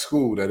playing that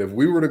school that if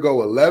we were to go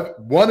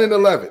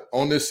 1-11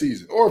 on this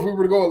season, or if we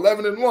were to go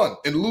 11-1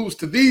 and lose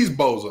to these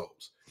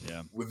bozos,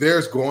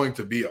 there's going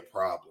to be a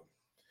problem.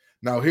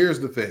 Now, here's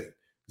the thing.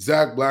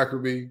 Zach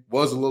Blackerby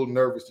was a little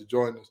nervous to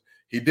join us.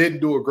 He didn't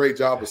do a great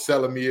job of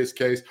selling me his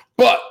case,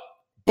 but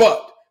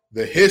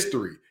the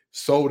history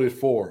sold it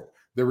for him.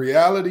 The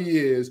reality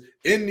is,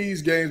 in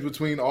these games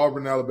between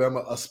Auburn and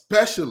Alabama,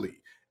 especially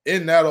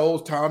in that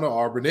old town of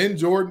Auburn, in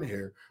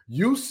Jordan-Hare,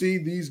 you see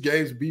these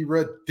games be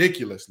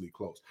ridiculously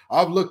close.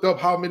 I've looked up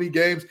how many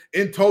games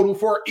in total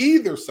for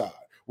either side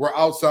were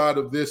outside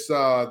of this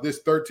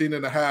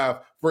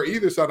 13.5 for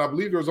either side. I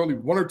believe there was only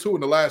 1 or 2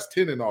 in the last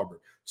 10 in Auburn.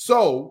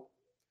 So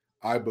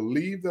I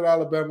believe that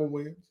Alabama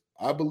wins.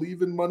 I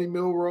believe in Money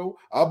Mill Row.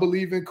 I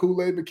believe in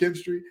Kool-Aid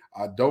McKinstry.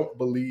 I don't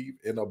believe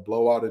in a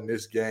blowout in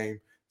this game.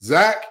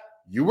 Zach,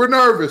 you were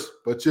nervous,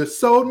 but you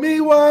sold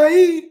me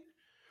why.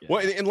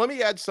 Well, and let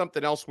me add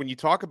something else when you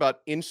talk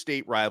about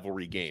in-state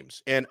rivalry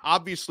games. And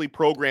obviously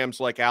programs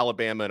like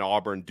Alabama and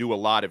Auburn do a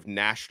lot of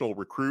national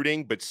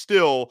recruiting, but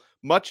still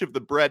much of the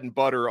bread and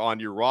butter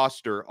on your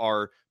roster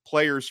are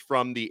players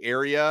from the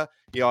area.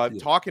 I'm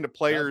talking to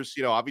players,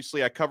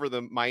 obviously I cover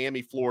the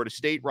Miami-Florida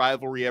State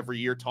rivalry every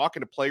year,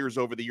 talking to players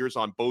over the years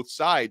on both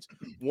sides.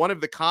 One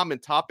of the common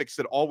topics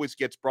that always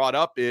gets brought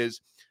up is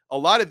a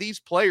lot of these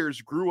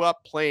players grew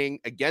up playing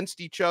against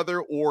each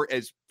other or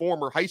as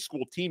former high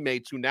school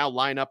teammates who now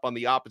line up on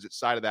the opposite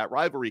side of that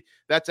rivalry.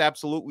 That's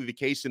absolutely the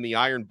case in the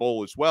Iron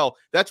Bowl as well.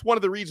 That's one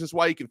of the reasons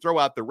why you can throw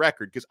out the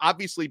record, because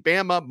obviously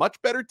Bama,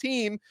 much better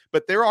team,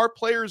 but there are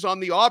players on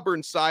the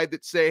Auburn side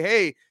that say,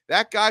 hey,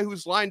 that guy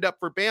who's lined up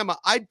for Bama,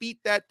 I beat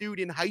that dude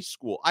in high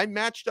school. I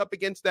matched up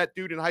against that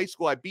dude in high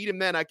school. I beat him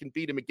then. I can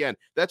beat him again.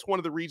 That's one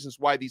of the reasons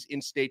why these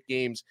in-state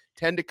games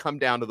tend to come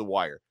down to the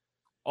wire.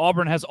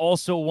 Auburn has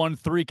also won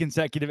 3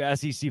 consecutive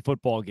SEC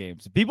football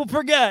games. People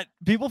forget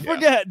due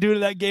to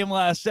that game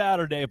last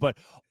Saturday, but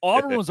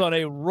Auburn was on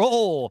a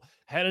roll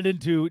headed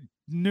into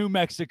New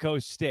Mexico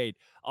State.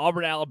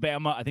 Auburn,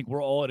 Alabama, I think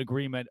we're all in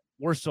agreement.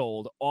 We're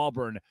sold.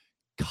 Auburn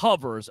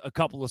covers a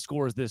couple of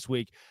scores this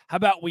week. How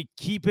about we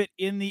keep it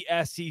in the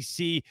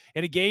SEC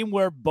in a game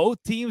where both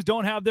teams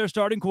don't have their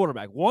starting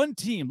quarterback? One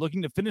team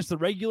looking to finish the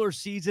regular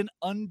season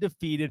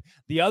undefeated.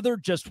 The other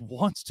just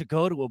wants to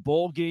go to a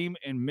bowl game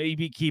and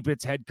maybe keep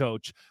its head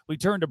coach. We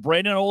turn to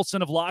Brandon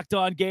Olson of Locked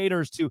On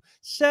Gators to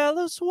sell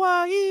us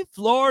why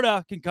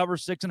Florida can cover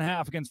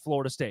 6.5 against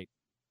Florida State.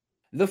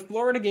 The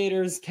Florida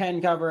Gators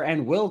can cover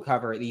and will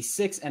cover the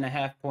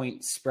 6.5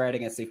 point spread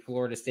against the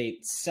Florida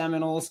State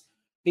Seminoles.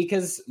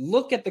 Because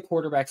look at the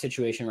quarterback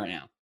situation right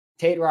now.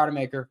 Tate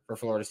Rodemaker for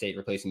Florida State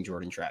replacing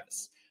Jordan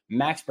Travis.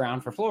 Max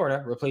Brown for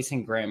Florida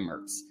replacing Graham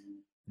Mertz.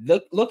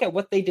 Look at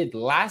what they did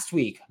last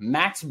week.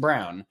 Max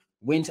Brown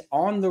went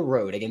on the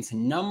road against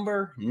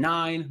number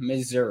 9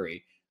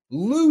 Missouri,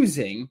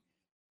 losing,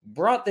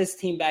 brought this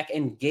team back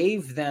and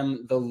gave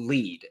them the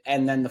lead.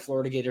 And then the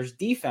Florida Gators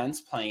defense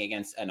playing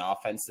against an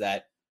offense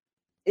that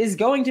is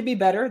going to be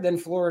better than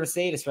Florida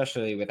State,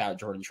 especially without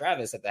Jordan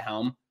Travis at the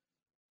helm.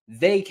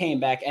 They came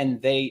back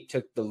and they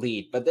took the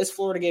lead. But this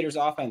Florida Gators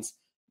offense,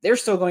 they're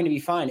still going to be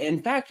fine.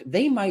 In fact,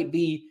 they might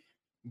be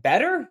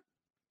better,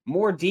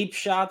 more deep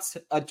shots,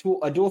 a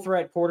dual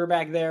threat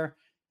quarterback there.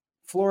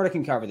 Florida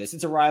can cover this.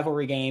 It's a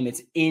rivalry game.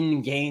 It's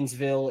in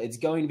Gainesville. It's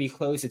going to be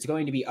close. It's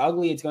going to be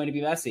ugly. It's going to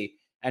be messy.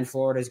 And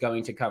Florida is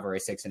going to cover a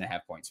 6.5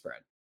 point spread.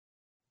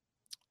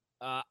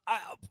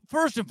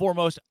 First and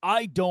foremost,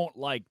 I don't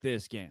like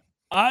this game.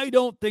 I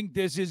don't think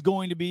this is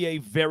going to be a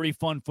very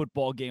fun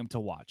football game to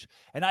watch.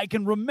 And I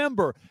can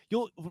remember,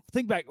 you'll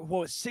think back,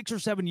 6 or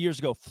 7 years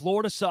ago,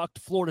 Florida sucked,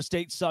 Florida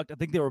State sucked. I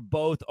think they were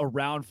both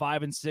around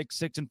 5-6,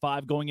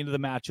 6-5 going into the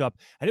matchup.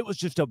 And it was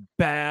just a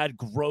bad,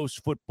 gross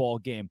football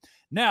game.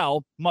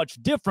 Now,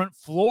 much different.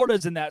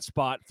 Florida's in that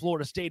spot.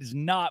 Florida State is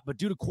not. But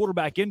due to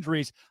quarterback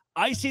injuries,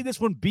 I see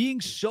this one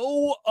being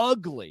so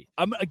ugly.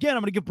 I'm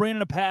going to give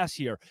Brandon a pass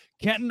here.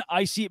 Kenton,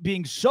 I see it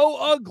being so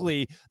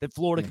ugly that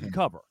Florida can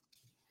cover.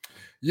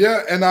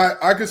 Yeah, and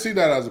I could see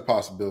that as a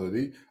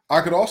possibility.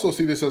 I could also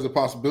see this as a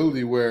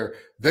possibility where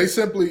the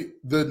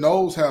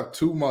Noles have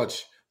too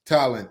much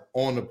talent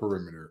on the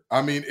perimeter.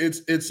 I mean,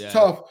 it's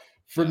tough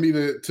for me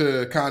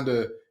to kind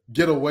of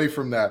get away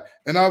from that.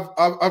 And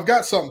I've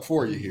got something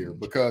for you here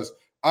because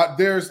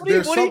there's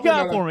something. What do you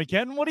got for me,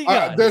 Ken? What do you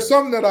got? There's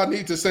something that I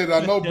need to say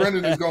that I know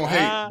Brendan is going to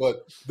hate,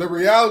 but the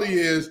reality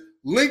is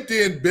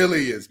LinkedIn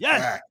Billy is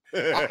back.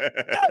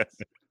 Yes.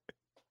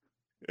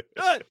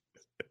 Good.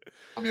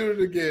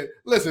 Muted again.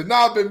 Listen,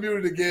 now I've been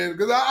muted again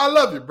because I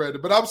love you,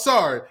 Brendan, but I'm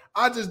sorry.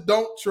 I just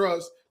don't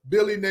trust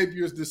Billy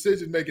Napier's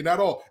decision-making at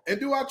all. And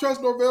do I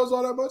trust Norvell's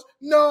all that much?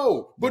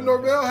 No. But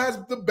Norvell has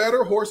the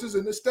better horses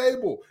in the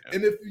stable. Yeah.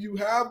 And if you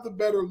have the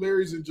better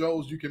Larrys and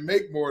Joes, you can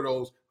make more of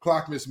those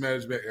clock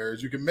mismanagement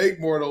errors. You can make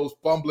more of those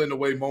fumbling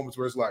away moments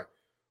where it's like,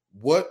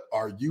 what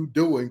are you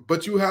doing?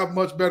 But you have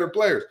much better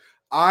players.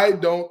 I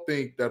don't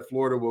think that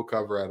Florida will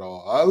cover at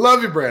all. I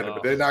love you, Brandon,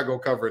 but they're not going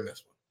to cover in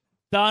this one.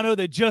 Dono,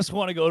 they just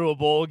want to go to a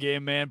bowl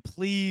game, man.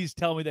 Please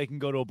tell me they can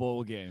go to a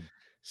bowl game.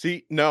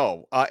 See,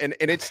 no. And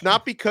it's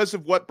not because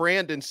of what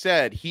Brandon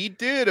said. He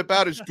did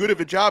about as good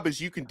of a job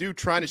as you can do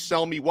trying to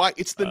sell me why.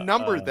 It's the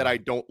number that I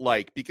don't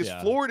like because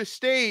Florida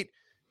State,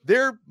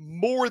 they're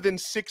more than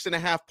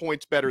 6.5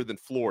 points better than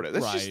Florida.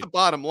 That's just the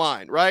bottom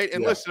line, right?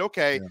 And listen,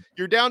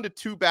 you're down to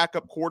 2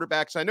 backup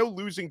quarterbacks. I know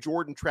losing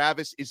Jordan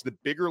Travis is the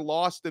bigger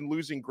loss than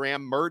losing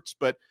Graham Mertz,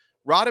 but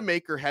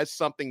Rodemaker has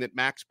something that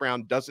Max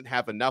Brown doesn't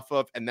have enough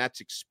of, and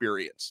that's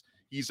experience.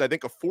 He's, I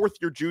think, a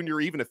 4th-year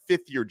junior, even a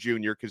 5th-year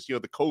junior, because, the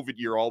COVID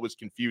year always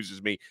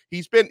confuses me.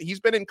 He's been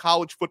in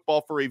college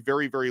football for a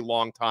very, very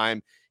long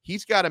time.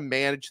 He's got to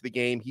manage the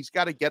game. He's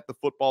got to get the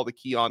football to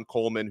Keon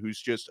Coleman,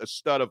 who's just a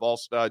stud of all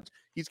studs.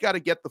 He's got to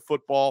get the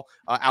football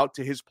out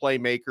to his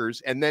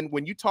playmakers. And then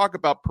when you talk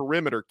about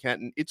perimeter,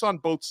 Kenton, it's on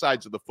both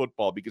sides of the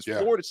football because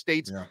Florida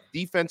State's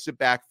defensive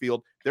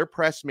backfield, their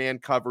press man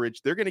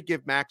coverage, they're going to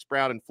give Max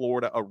Brown and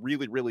Florida a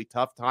really, really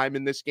tough time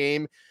in this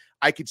game.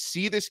 I could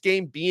see this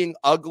game being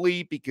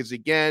ugly because,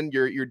 again,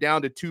 you're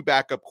down to 2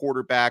 backup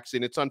quarterbacks,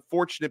 and it's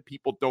unfortunate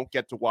people don't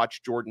get to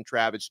watch Jordan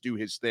Travis do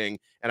his thing,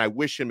 and I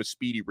wish him a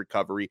speedy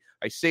recovery.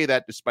 I say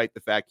that despite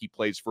the fact he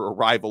plays for a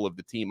rival of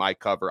the team I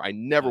cover. I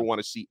never want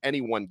to see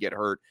anyone get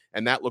hurt,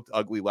 and that looked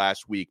ugly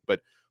last week.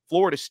 But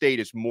Florida State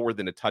is more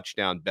than a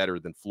touchdown better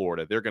than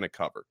Florida. They're going to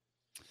cover.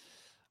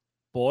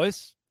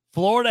 Boys,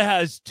 Florida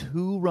has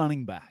 2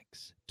 running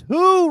backs.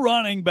 2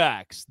 running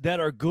backs that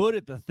are good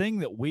at the thing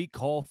that we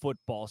call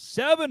football.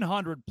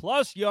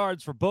 700-plus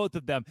yards for both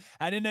of them.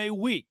 And in a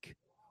week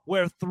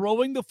where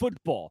throwing the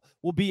football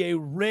will be a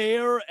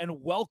rare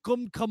and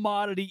welcome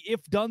commodity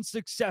if done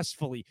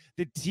successfully,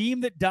 the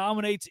team that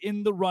dominates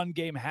in the run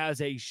game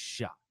has a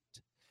shot.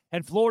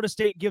 And Florida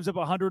State gives up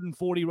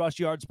 140 rush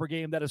yards per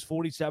game. That is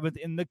 47th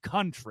in the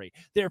country.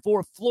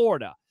 Therefore,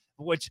 Florida,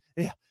 which,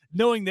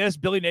 knowing this,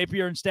 Billy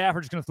Napier and staff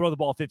are just going to throw the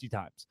ball 50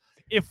 times.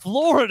 If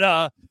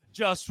Florida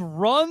just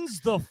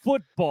runs the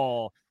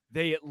football,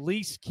 they at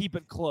least keep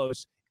it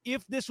close.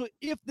 If this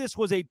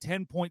was a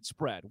 10-point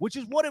spread, which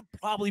is what it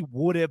probably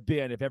would have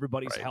been if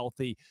everybody's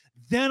healthy,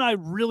 then I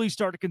really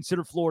start to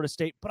consider Florida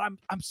State. But I'm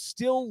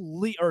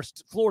still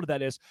Florida,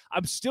 that is.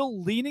 I'm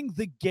still leaning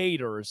the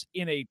Gators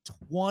in a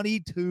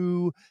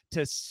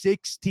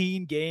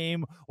 22-16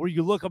 game where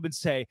you look up and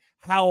say,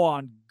 how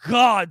on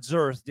God's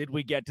earth did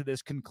we get to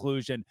this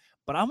conclusion?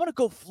 But I'm going to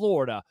go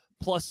Florida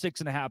plus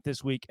 6.5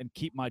 this week and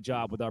keep my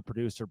job with our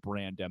producer,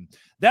 Brandon.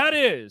 That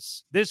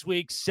is this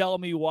week's Sell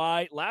Me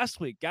Why. Last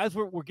week, guys,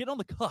 we're getting on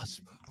the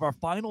cusp of our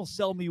final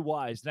Sell Me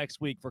Whys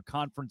next week for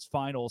conference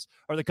finals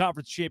or the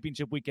conference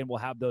championship weekend. We'll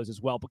have those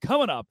as well. But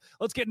coming up,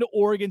 let's get into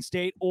Oregon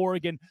State,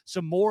 Oregon,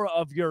 some more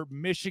of your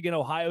Michigan,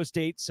 Ohio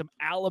State, some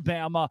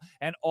Alabama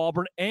and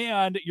Auburn,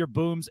 and your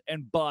booms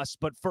and busts.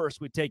 But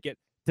first, we take it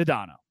to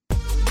Dono.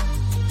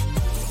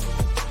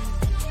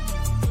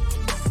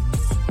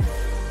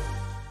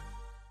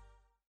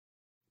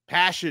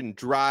 Passion,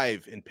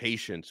 drive, and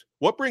patience.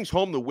 What brings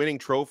home the winning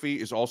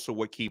trophy is also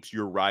what keeps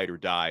your ride or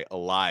die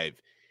alive.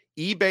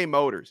 eBay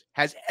Motors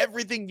has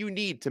everything you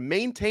need to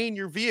maintain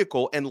your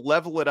vehicle and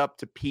level it up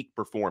to peak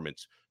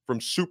performance. From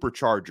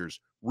superchargers,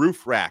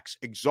 roof racks,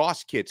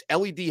 exhaust kits,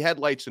 LED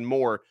headlights, and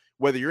more.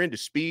 Whether you're into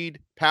speed,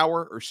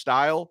 power, or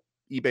style,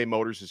 eBay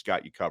Motors has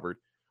got you covered.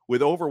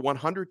 With over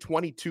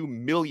 122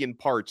 million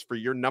parts for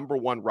your number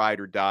one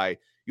ride or die,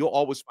 you'll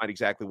always find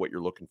exactly what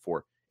you're looking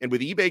for. And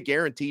with eBay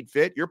Guaranteed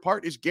Fit, your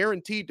part is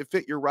guaranteed to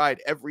fit your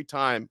ride every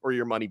time or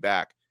your money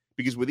back.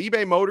 Because with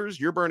eBay Motors,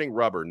 you're burning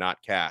rubber,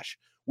 not cash.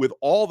 with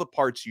all the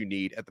parts you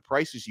need at the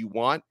prices you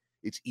want,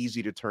 it's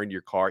easy to turn your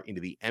car into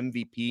the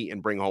MVP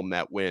and bring home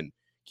that win.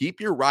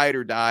 Keep your ride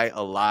or die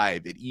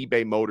alive at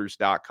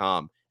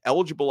ebaymotors.com.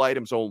 Eligible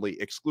items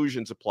only.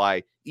 Exclusions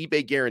apply.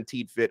 eBay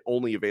guaranteed fit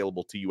only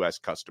available to U.S.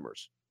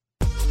 customers.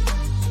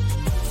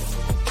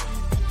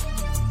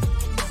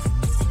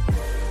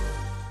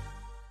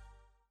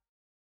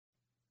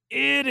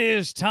 It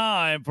is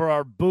time for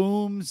our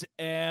booms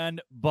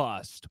and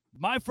bust.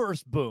 My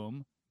first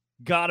boom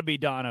got to be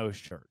Dono's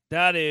shirt.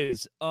 That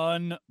is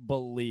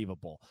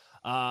unbelievable.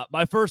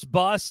 My first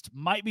bust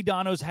might be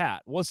Dono's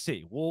hat. We'll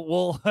see.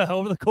 We'll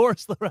over the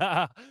course of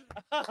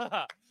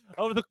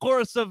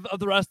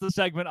the rest of the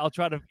segment, I'll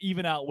try to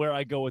even out where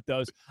I go with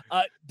those.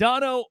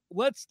 Dono,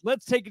 let's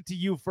take it to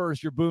you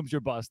first. Your booms,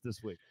 your bust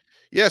this week.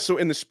 Yeah, so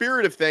in the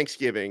spirit of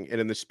Thanksgiving and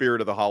in the spirit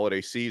of the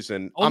holiday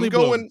season, I'm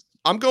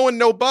going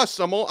no bust.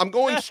 I'm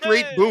going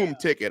straight boom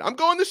ticket. I'm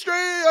going the straight.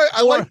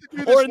 I like to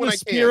do this or in the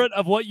spirit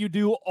of what you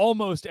do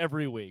almost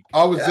every week.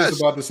 I was just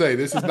about to say,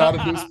 this is not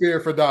a new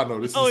spirit for Dono.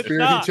 This is a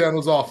spirit he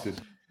channels often.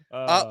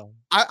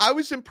 I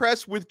was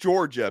impressed with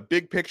Georgia,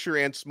 big picture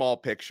and small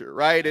picture,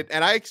 right?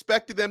 And I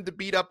expected them to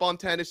beat up on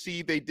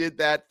Tennessee. They did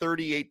that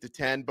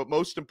 38-10. But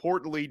most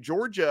importantly,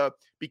 Georgia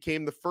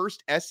became the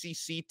first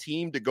SEC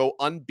team to go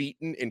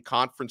unbeaten in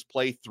conference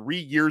play 3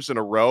 years in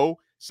a row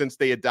since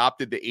they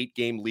adopted the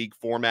 8-game league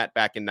format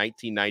back in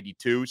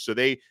 1992. So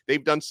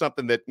they've done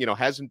something that,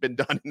 hasn't been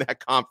done in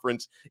that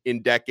conference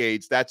in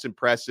decades. That's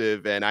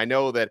impressive. And I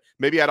know that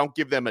maybe I don't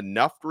give them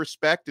enough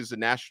respect as a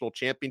national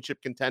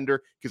championship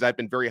contender because I've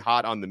been very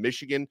hot on the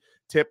Michigan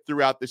tip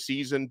throughout the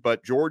season.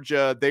 But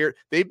Georgia,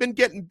 they've been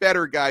getting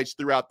better, guys,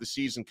 throughout the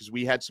season because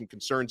we had some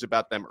concerns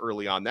about them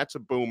early on. That's a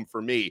boom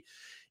for me.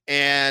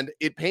 And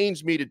it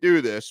pains me to do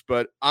this,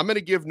 but I'm going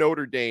to give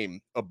Notre Dame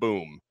a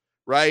boom.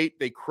 Right?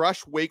 They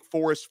crushed Wake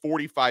Forest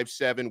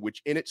 45-7,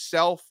 which in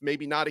itself,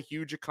 maybe not a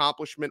huge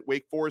accomplishment.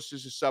 Wake Forest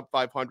is a sub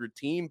 500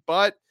 team,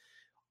 but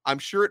I'm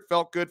sure it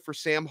felt good for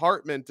Sam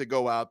Hartman to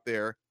go out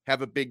there,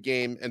 have a big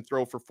game, and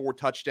throw for 4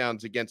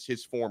 touchdowns against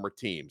his former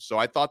team. So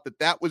I thought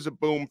that was a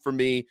boom for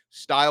me.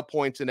 Style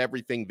points and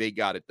everything, they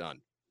got it done.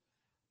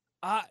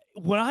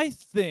 When I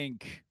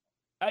think,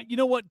 you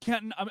know what,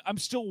 Kenton, I'm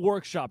still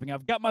workshopping.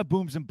 I've got my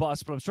booms and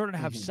busts, but I'm starting to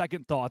have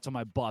second thoughts on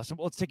my bust.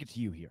 Let's take it to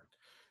you here.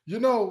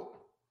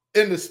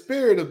 In the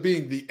spirit of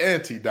being the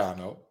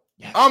anti-Dono,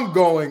 I'm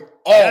going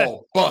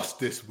all bust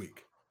this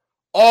week.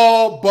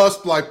 All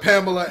bust like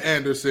Pamela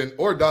Anderson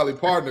or Dolly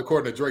Parton,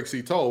 according to Drake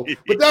C. Toll.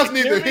 But that's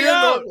neither here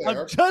nor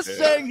there. I'm just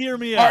saying, hear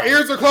me out. Our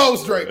ears are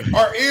closed, Drake.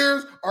 Our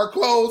ears are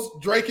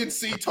closed, Drake and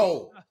C.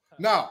 Toll.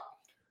 Now,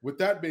 with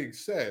that being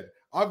said,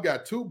 I've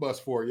got 2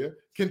 busts for you.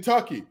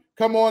 Kentucky,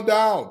 come on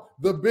down.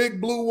 The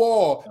Big Blue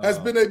Wall has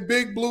been a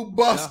Big Blue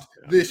bust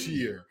this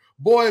year.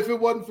 Boy, if it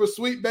wasn't for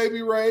Sweet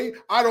Baby Ray,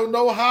 I don't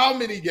know how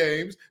many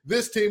games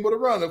this team would have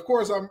run. Of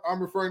course,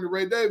 I'm referring to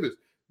Ray Davis.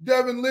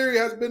 Devin Leary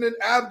has been an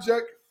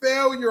abject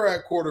failure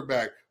at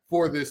quarterback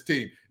for this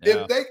team.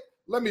 Yeah.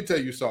 Let me tell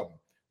you something.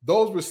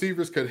 Those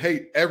receivers could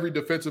hate every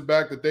defensive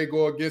back that they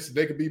go against, and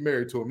they could be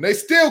married to them. They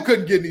still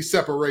couldn't get any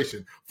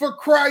separation. For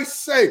Christ's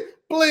sake,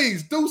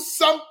 please do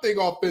something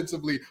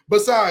offensively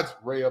besides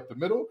Ray up the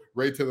middle,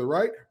 Ray to the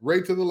right,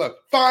 Ray to the left.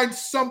 Find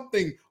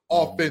something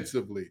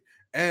offensively.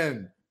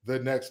 And the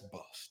next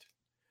bust,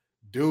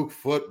 Duke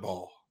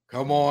football.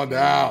 Come on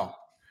down.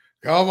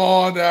 Come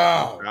on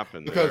down.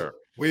 Because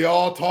we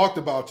all talked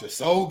about you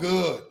so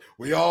good.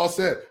 We all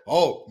said,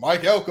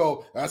 Mike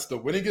Elko, that's the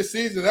winningest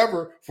season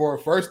ever for a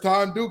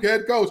first-time Duke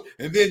head coach.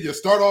 And then you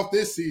start off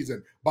this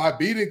season by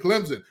beating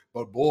Clemson.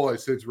 But boy,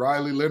 since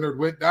Riley Leonard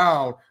went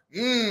down,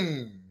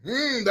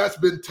 that's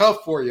been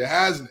tough for you,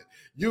 hasn't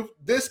it?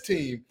 This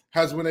team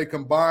has won a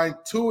combined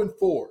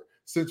 2-4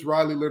 since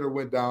Riley Leonard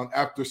went down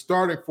after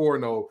starting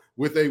 4-0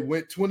 with a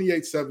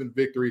 28-7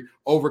 victory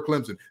over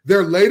Clemson.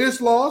 Their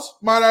latest loss,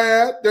 might I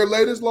add,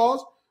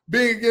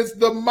 being against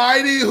the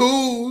mighty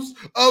Who's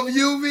of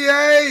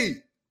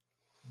UVA.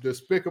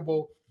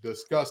 Despicable,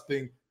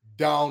 disgusting,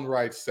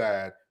 downright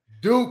sad.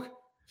 Duke,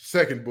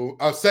 second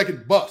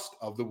bust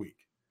of the week.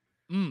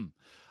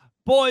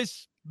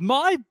 Boys,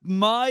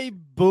 my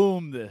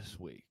boom this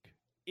week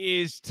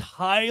is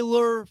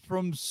Tyler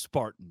from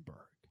Spartanburg.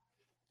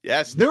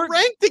 Yes, they're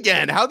ranked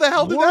again. How the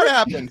hell did that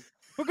happen?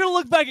 We're going to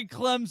look back at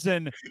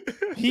Clemson.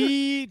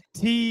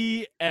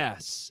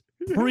 PTS.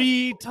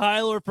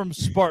 Pre-Tyler from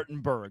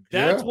Spartanburg.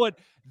 That's what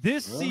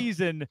this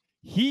season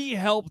he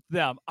helped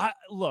them. I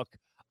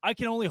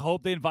can only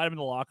hope they invite him in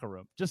the locker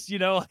room. Just,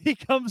 he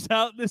comes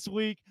out this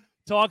week,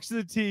 talks to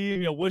the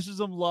team, wishes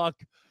them luck.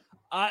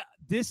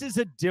 This is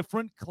a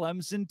different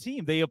Clemson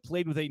team. They have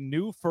played with a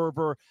new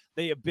fervor.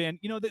 They have been,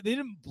 they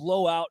didn't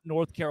blow out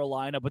North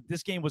Carolina, but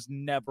this game was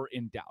never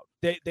in doubt.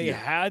 They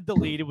had the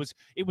lead.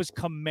 It was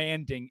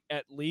commanding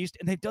at least,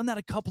 and they've done that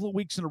a couple of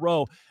weeks in a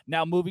row.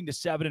 Now moving to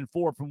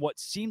 7-4 from what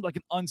seemed like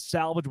an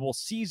unsalvageable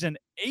season.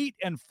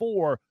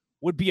 8-4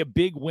 would be a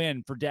big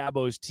win for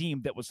Dabo's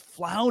team that was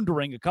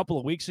floundering a couple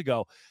of weeks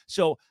ago.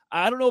 So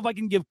I don't know if I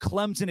can give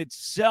Clemson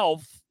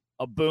itself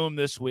a boom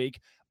this week,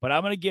 but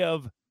I'm going to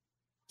give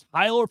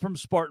Tyler from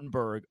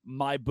Spartanburg,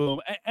 my boom.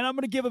 And I'm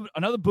going to give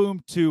another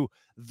boom to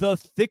the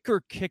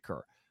thicker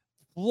kicker.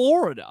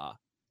 Florida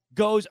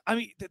goes, I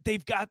mean,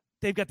 they've got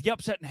the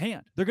upset in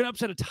hand. They're going to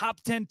upset a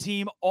top 10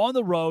 team on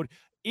the road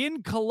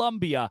in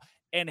Columbia,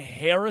 and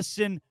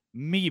Harrison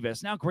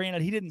Mevis. Now,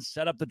 granted, he didn't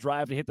set up the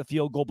drive to hit the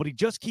field goal, but he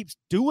just keeps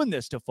doing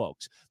this to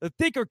folks. The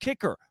thicker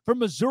kicker from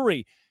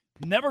Missouri.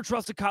 Never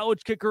trust a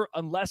college kicker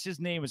unless his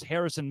name is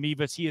Harrison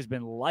Mevis. He has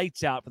been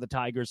lights out for the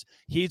Tigers.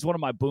 He's one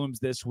of my booms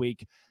this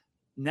week.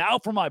 Now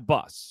for my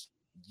bus,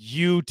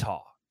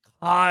 Utah.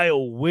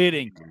 Kyle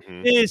Whitting.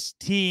 This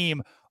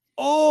team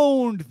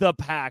owned the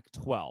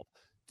Pac-12.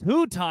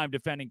 Two-time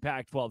defending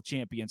Pac-12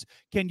 champions.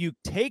 Can you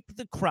take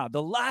the crown?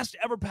 The last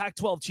ever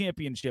Pac-12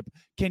 championship.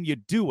 Can you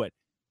do it?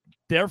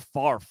 They're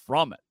far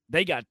from it.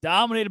 They got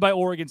dominated by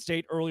Oregon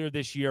State earlier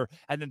this year,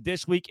 and then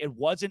this week it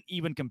wasn't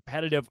even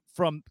competitive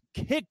from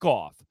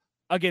kickoff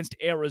against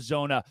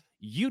Arizona.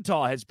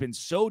 Utah has been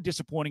so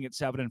disappointing at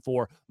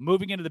 7-4.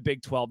 Moving into the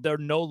Big 12, they're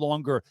no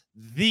longer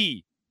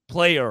the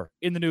player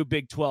in the new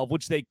Big 12,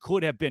 which they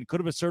could have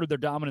asserted their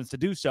dominance to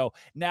do so.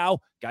 Now,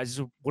 guys,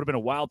 this would have been a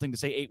wild thing to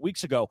say 8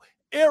 weeks ago.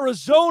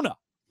 Arizona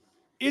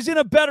is in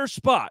a better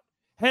spot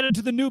headed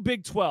to the new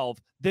Big 12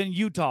 than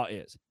Utah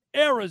is.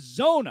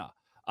 Arizona.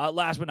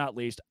 Last but not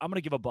least, I'm going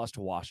to give a bus to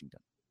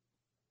Washington.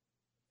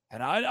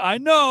 And I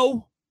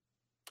know,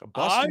 a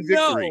bus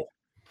victory.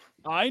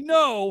 I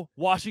know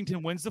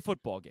Washington wins the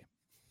football game.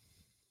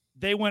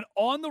 They went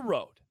on the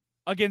road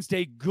against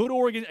a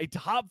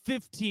top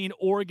 15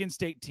 Oregon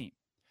State team.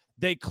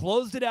 They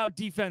closed it out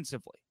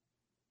defensively.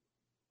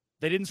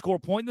 They didn't score a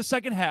point in the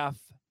second half,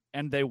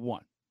 and they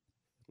won.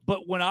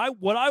 But what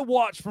I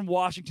watched from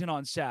Washington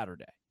on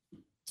Saturday,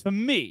 to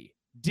me,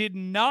 did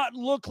not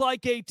look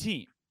like a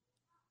team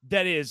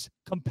that is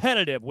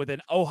competitive with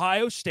an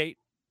Ohio State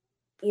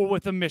or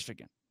with a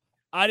Michigan.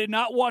 I did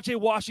not watch a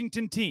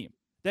Washington team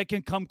that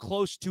can come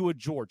close to a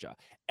Georgia.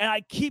 And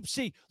I keep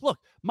seeing, look,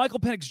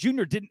 Michael Penix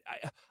Jr. didn't,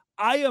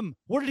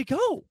 where did he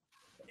go?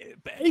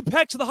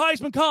 Apex of the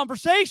Heisman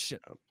conversation.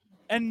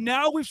 And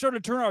now we've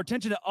started to turn our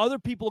attention to other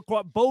people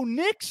across. Bo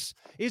Nix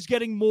is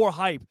getting more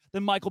hype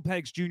than Michael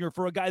Penix Jr.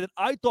 for a guy that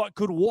I thought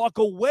could walk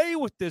away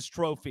with this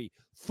trophy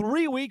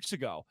 3 weeks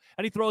ago.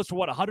 And he throws for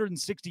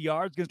 160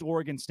 yards against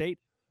Oregon State.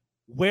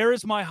 Where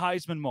is my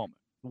Heisman moment?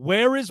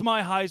 Where is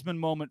my Heisman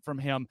moment from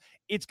him?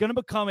 It's going to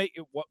become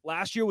what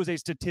last year was a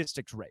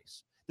statistics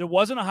race. There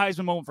wasn't a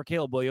Heisman moment for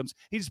Caleb Williams.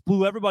 He just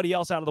blew everybody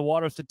else out of the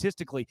water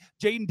statistically.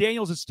 Jaden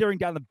Daniels is staring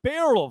down the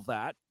barrel of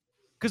that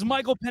because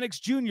Michael Penix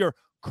Jr.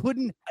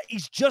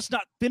 he's just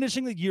not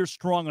finishing the year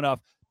strong enough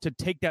to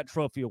take that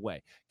trophy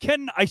away.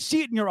 Ken, I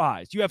see it in your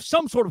eyes. You have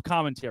some sort of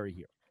commentary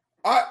here.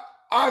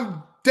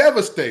 I'm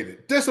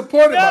devastated,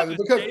 disappointed by this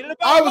because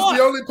I was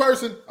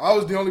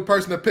the only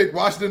person that picked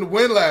Washington to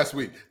win last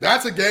week.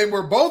 That's a game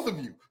where both of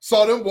you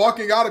saw them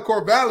walking out of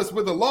Corvallis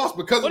with a loss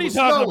because it was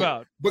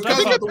snowing. Because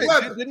of the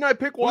weather. Didn't I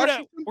pick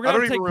Washington? I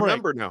don't even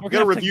remember now. We're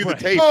going to review the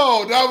tape.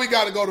 Oh, now we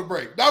got to go to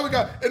break.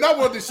 And I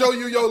wanted to show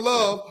you your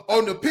love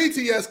on the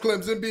PTS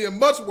Clemson being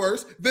much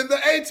worse than the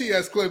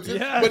ATS Clemson.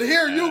 Yes. But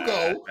here you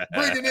go,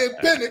 bringing in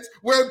Penix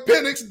where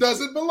Penix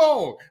doesn't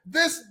belong.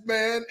 This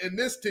man and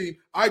this team,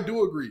 I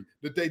do agree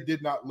that they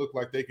did not look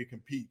like they could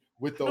compete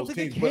with those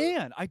teams.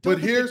 I don't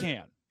think they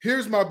can.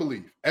 Here's my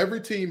belief.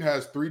 Every team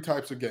has 3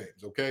 types of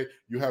games, okay?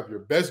 You have your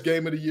best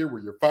game of the year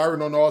where you're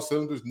firing on all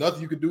cylinders.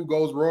 Nothing you can do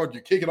goes wrong.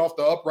 You kick it off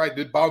the upright,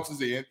 it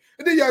bounces in.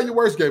 And then you have your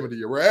worst game of the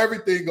year where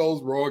everything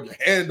goes wrong. Your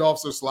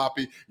handoffs are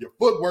sloppy. Your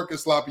footwork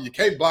is sloppy. You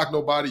can't block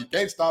nobody. You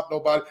can't stop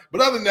nobody.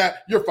 But other than that,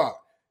 you're fine.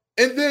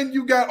 And then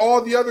you got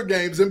all the other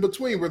games in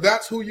between where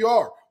that's who you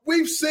are.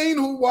 We've seen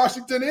who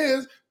Washington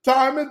is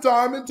time and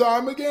time and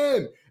time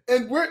again.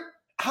 And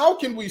how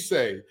can we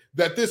say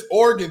that this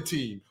Oregon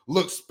team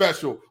looks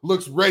special,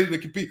 looks ready to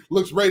compete,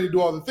 looks ready to do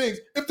all the things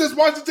if this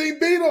Washington team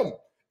beat them?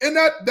 And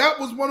that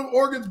was one of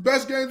Oregon's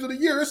best games of the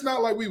year. It's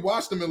not like we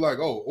watched them and like,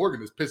 oh,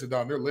 Oregon is pissing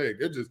down their leg.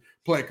 They're just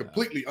playing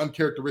completely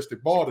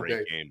uncharacteristic ball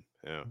today.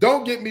 Yeah.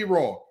 Don't get me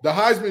wrong. The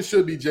Heisman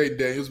should be Jaden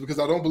Daniels because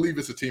I don't believe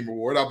it's a team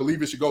reward. I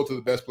believe it should go to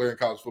the best player in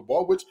college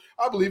football, which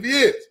I believe he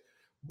is.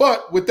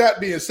 But with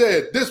that being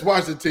said, this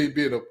Washington team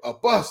being a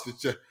bust,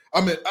 it's just,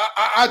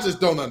 I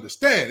just don't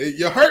understand.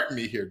 You're hurting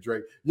me here,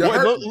 Drake.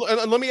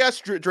 Let me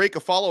ask Drake a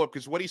follow-up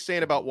because what he's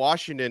saying about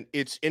Washington,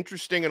 it's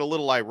interesting and a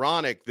little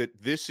ironic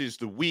that this is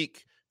the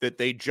week that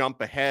they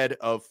jump ahead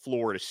of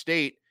Florida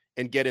State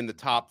and get in the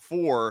top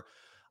 4.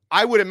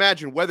 I would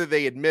imagine whether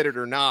they admit it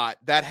or not,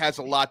 that has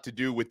a lot to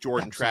do with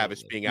Jordan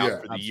Travis being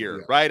out for the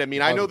year, right? I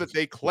mean, I know that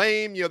they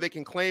claim, they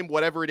can claim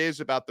whatever it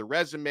is about the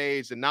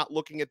resumes and not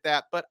looking at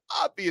that, but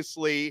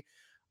obviously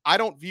I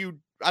don't view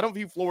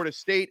Florida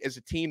State as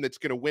a team that's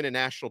going to win a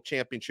national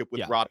championship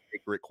with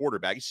Rodemaker at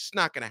quarterback. It's just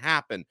not going to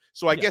happen.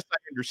 So I guess I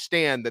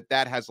understand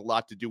that has a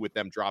lot to do with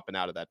them dropping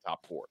out of that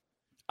top 4.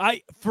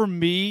 For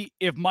me,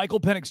 if Michael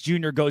Penix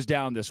Jr. goes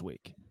down this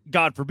week,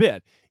 God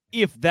forbid,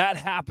 if that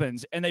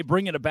happens and they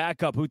bring in a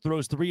backup who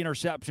throws 3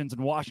 interceptions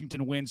and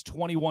Washington wins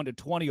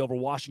 21-20 over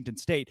Washington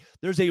State,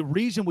 there's a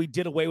reason we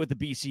did away with the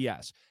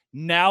BCS.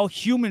 Now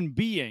human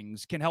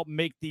beings can help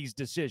make these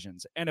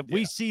decisions. And if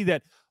we see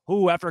that,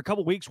 after a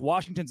couple weeks,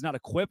 Washington's not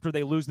equipped or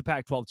they lose the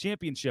Pac-12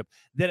 championship,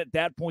 then at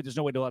that point, there's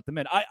no way to let them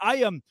in. I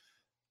am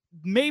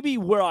maybe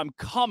where I'm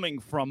coming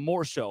from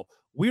more so.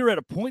 We're at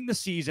a point in the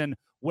season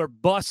where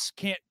Bus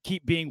can't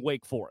keep being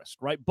Wake Forest,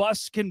 right?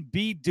 Bus can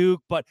be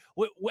Duke, but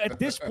at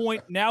this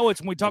point, now it's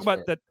when we talk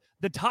about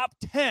the top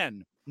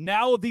 10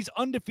 now of these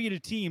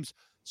undefeated teams,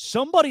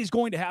 somebody's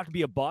going to have to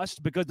be a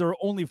bust because there are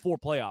only 4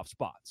 playoff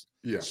spots.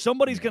 Yeah.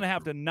 Somebody's going to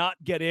have to not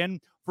get in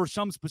for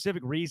some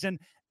specific reason.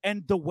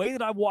 And the way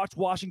that I've watched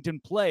Washington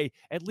play,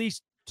 at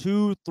least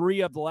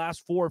 2-3 of the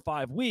last 4 or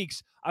 5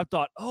 weeks, I've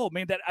thought, oh,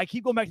 man, that I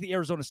keep going back to the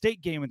Arizona State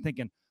game and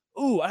thinking,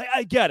 ooh,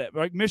 I get it.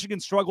 Right? Michigan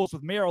struggles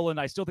with Maryland.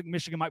 I still think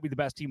Michigan might be the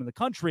best team in the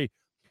country.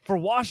 For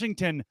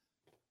Washington,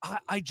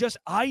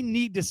 I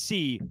need to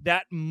see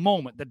that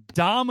moment, the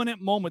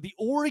dominant moment, the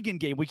Oregon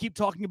game. We keep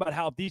talking about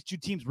how if these two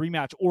teams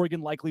rematch,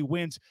 Oregon likely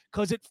wins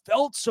because it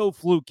felt so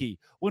fluky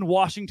when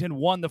Washington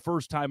won the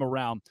first time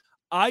around.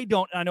 I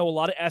know a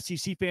lot of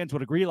SEC fans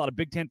would agree. A lot of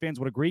Big Ten fans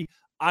would agree.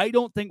 I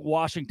don't think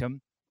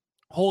Washington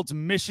holds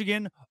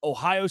Michigan,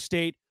 Ohio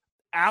State,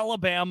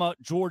 Alabama,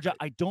 Georgia.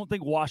 I don't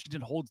think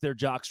Washington holds their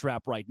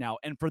jockstrap right now.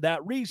 And for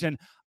that reason,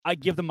 I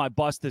give them my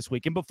bust this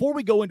week. And before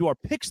we go into our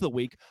picks of the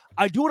week,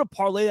 I do want to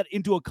parlay that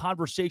into a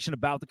conversation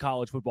about the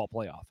college football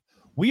playoff.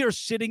 We are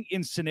sitting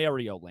in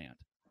scenario land.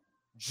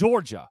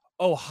 Georgia,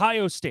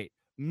 Ohio State,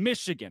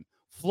 Michigan,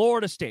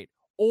 Florida State,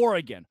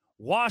 Oregon,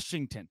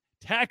 Washington,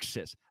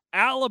 Texas,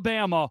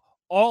 Alabama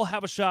all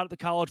have a shot at the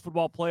college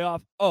football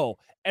playoff. Oh,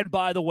 and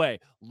by the way,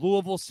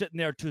 Louisville's sitting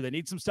there too. They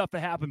need some stuff to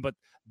happen, but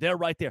they're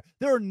right there.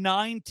 There are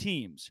 9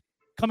 teams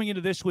coming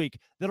into this week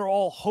that are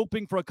all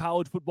hoping for a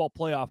college football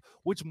playoff,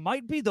 which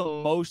might be the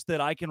most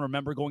that I can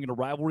remember going into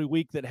rivalry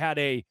week that had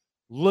a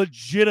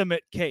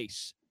legitimate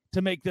case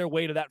to make their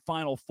way to that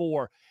Final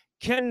Four.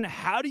 Ken,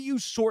 how do you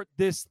sort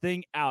this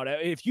thing out?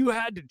 If you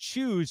had to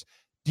choose,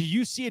 do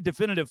you see a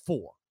definitive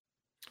 4?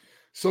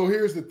 So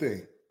here's the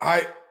thing.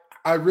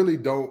 I really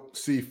don't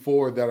see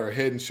 4 that are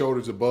head and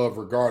shoulders above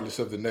regardless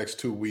of the next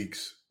 2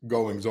 weeks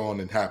goings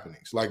on and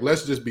happenings. Like,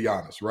 let's just be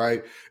honest,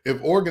 right?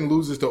 If Oregon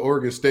loses to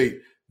Oregon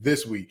State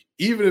this week,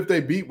 even if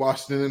they beat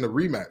Washington in the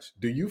rematch,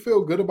 do you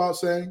feel good about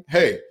saying,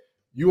 hey,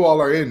 you all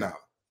are in now?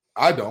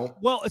 I don't.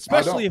 Well,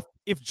 especially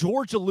if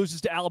Georgia loses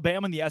to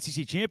Alabama in the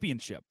SEC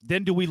championship,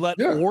 then do we let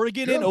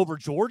Oregon in over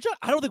Georgia?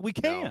 I don't think we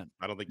can. No,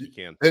 I don't think you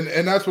can.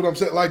 And that's what I'm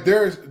saying. Like,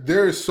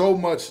 there is so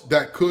much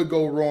that could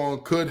go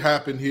wrong, could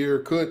happen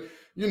here,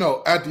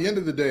 at the end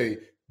of the day,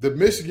 the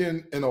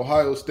Michigan and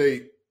Ohio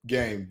State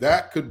game,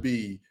 that could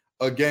be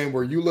a game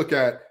where you look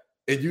at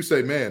and you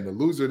say, man, the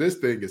loser of this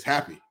thing is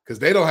happy because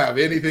they don't have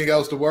anything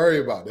else to worry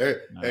about.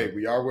 Hey,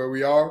 we are where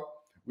we are.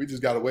 We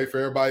just got to wait for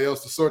everybody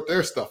else to sort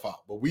their stuff out.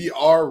 But we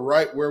are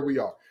right where we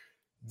are.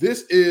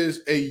 This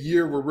is a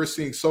year where we're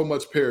seeing so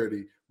much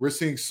parity. We're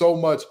seeing so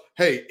much,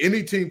 hey,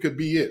 any team could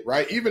be it,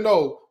 right? Even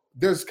though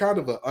there's kind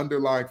of an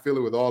underlying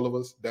feeling with all of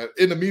us that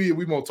in the media,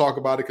 we won't talk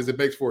about it because it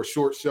makes for a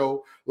short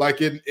show.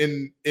 Like in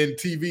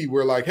TV,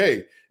 we're like,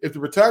 hey, if the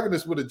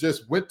protagonist would have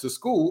just went to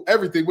school,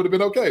 everything would have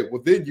been okay.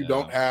 Well, then you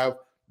don't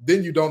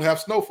have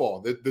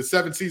Snowfall. The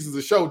 7 seasons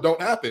of show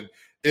don't happen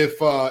if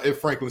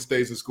Franklin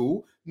stays in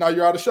school. Now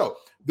you're out of show.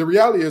 The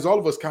reality is all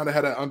of us kind of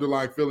had an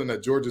underlying feeling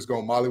that Georgia's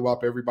going to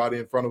mollywop everybody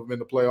in front of them in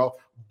the playoff.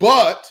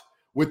 But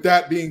with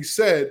that being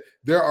said,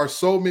 there are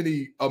so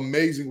many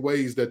amazing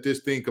ways that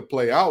this thing could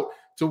play out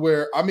to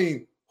where, I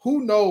mean,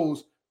 who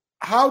knows?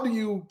 How do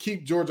you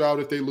keep Georgia out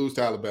if they lose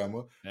to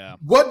Alabama? Yeah.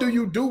 What do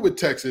you do with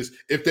Texas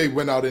if they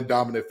went out in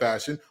dominant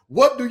fashion?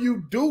 What do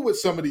you do with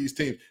some of these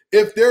teams?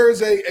 If there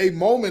is a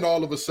moment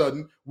all of a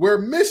sudden where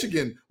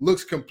Michigan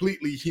looks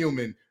completely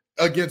human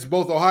against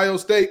both Ohio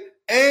State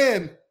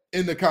and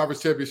in the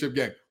conference championship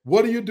game,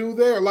 what do you do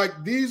there? Like,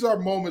 these are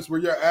moments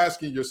where you're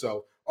asking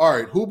yourself, all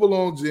right, who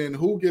belongs in,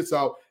 who gets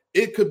out?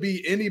 It could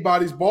be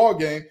anybody's ball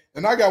game.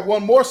 And I got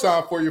one more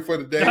sign for you for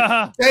the day.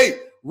 Hey,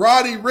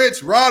 Roddy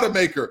Rich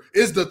Rodemaker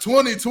is the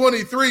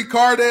 2023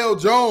 Cardale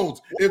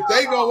Jones. If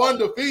they go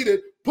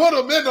undefeated, put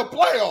them in the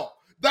playoff.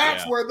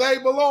 That's where they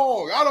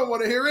belong. I don't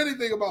want to hear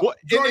anything about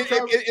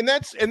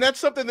and that's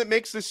something that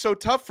makes this so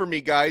tough for me,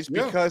 guys,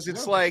 because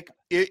it's like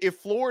if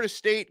Florida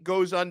State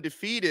goes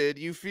undefeated,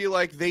 you feel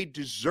like they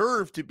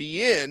deserve to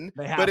be in,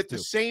 but at the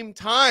same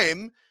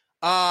time,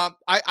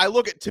 I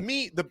look at, to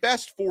me, the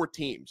best 4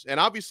 teams, and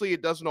obviously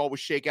it doesn't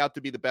always shake out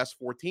to be the best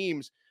 4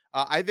 teams.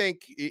 I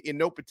think in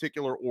no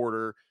particular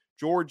order,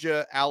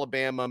 Georgia,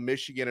 Alabama,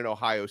 Michigan, and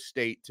Ohio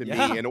State to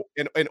me,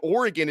 and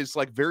Oregon is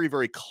like very,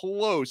 very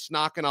close,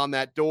 knocking on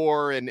that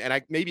door. And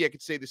maybe I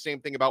could say the same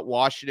thing about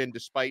Washington,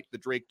 despite the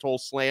Drake Toll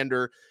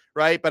slander,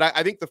 right? But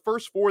I think the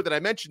first 4 that I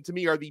mentioned to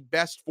me are the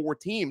best 4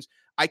 teams.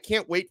 I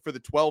can't wait for the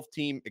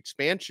 12-team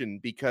expansion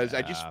because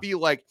I just feel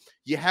like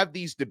you have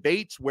these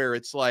debates where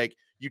it's like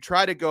you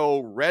try to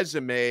go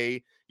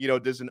resume.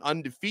 Does an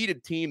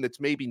undefeated team that's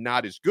maybe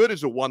not as good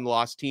as a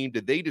one-loss team, do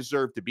they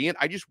deserve to be in?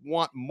 I just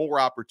want more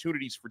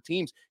opportunities for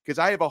teams because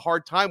I have a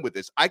hard time with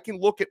this. I can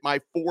look at my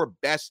 4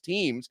 best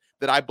teams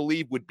that I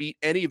believe would beat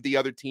any of the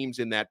other teams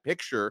in that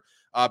picture.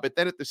 But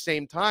then at the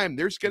same time,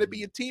 there's going to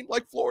be a team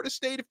like Florida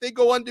State. If they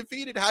go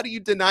undefeated, how do you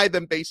deny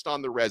them based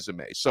on the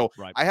resume? So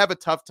right. I have a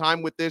tough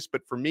time with this.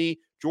 But for me,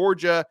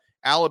 Georgia,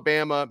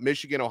 Alabama,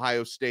 Michigan,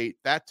 Ohio State,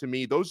 that to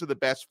me, those are the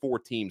best 4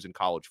 teams in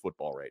college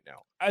football right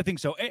now. I think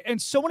so.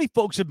 And so many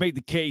folks have made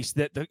the case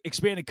that the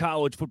expanded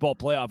college football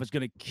playoff is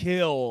going to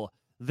kill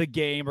the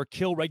game or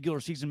kill regular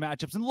season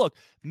matchups. And look,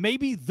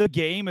 maybe the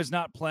game is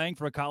not playing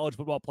for a college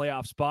football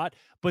playoff spot,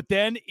 but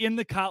then in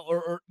the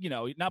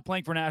not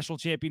playing for a national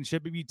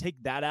championship, maybe you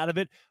take that out of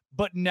it.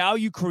 But now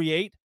you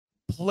create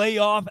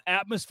playoff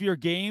atmosphere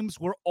games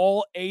where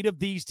all 8 of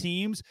these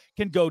teams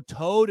can go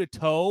toe to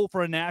toe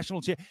for a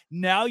national championship.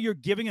 Now you're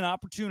giving an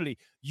opportunity.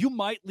 You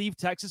might leave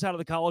Texas out of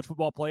the college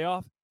football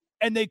playoff,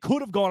 and they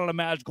could have gone on a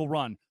magical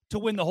run to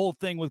win the whole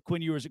thing with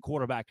Quinn Ewers at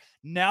quarterback.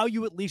 Now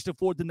you at least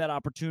afford them that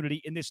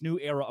opportunity in this new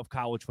era of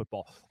college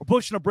football. We're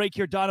pushing a break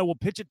here, Donna. We'll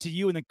pitch it to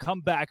you and then come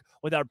back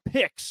with our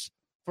picks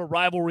for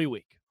Rivalry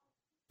Week.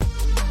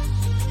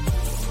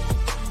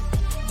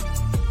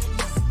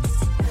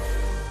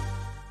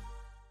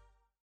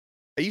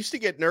 I used to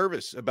get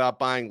nervous about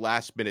buying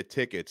last-minute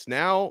tickets.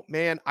 Now,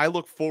 man, I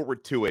look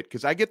forward to it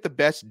because I get the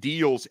best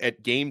deals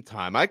at game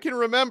time. I can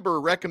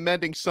remember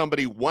recommending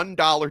somebody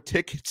 $1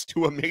 tickets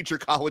to a major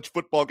college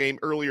football game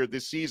earlier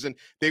this season.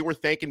 They were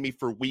thanking me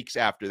for weeks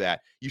after that.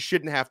 You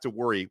shouldn't have to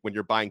worry when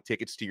you're buying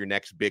tickets to your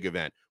next big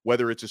event,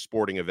 whether it's a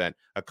sporting event,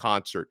 a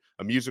concert,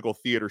 a musical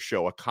theater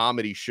show, a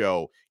comedy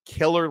show,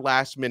 killer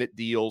last-minute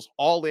deals,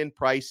 all-in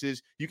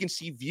prices. You can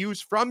see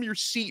views from your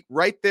seat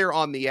right there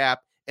on the app.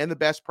 And the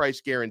best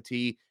price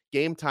guarantee.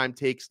 Game Time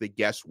takes the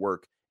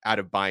guesswork out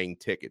of buying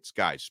tickets,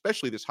 guys,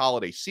 especially this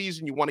holiday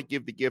season. You want to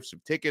give the gifts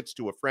of tickets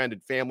to a friend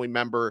and family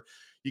member.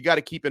 You got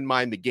to keep in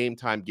mind the Game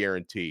Time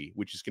guarantee,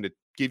 which is going to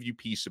give you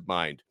peace of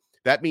mind.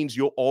 That means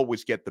you'll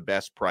always get the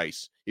best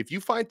price. If you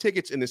find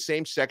tickets in the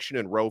same section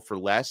and row for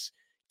less,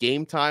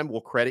 Game Time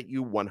will credit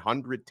you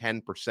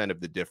 110% of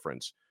the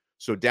difference.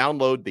 So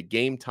download the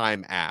Game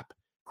Time app,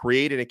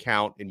 create an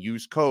account, and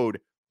use code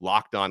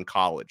Locked On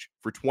College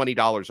for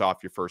 $20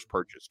 off your first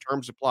purchase.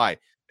 Terms apply.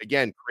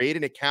 Again, create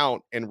an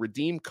account and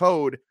redeem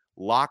code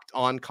Locked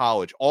On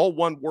College. All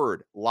one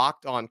word,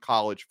 Locked On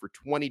College for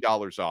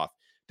 $20 off.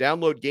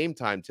 Download Game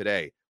Time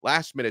today.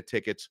 Last minute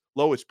tickets,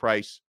 lowest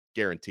price,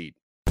 guaranteed.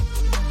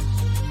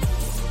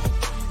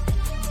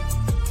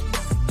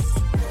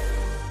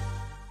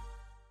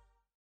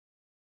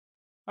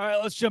 All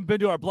right, let's jump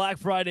into our Black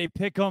Friday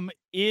pick'em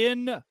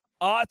in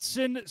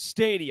Autzen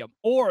Stadium,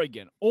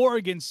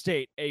 Oregon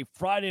State, a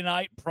Friday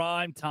night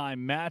primetime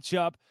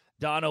matchup.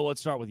 Dono, let's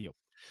start with you.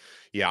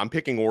 Yeah, I'm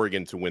picking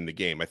Oregon to win the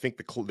game. I think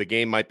the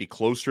game might be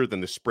closer than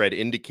the spread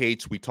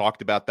indicates. We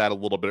talked about that a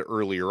little bit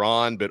earlier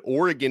on, but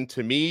Oregon,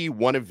 to me,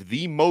 one of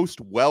the most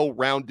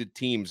well-rounded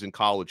teams in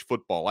college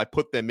football. I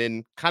put them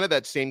in kind of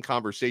that same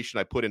conversation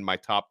I put in my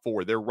top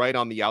 4. They're right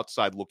on the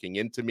outside looking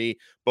into me.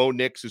 Bo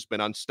Nix has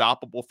been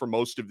unstoppable for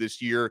most of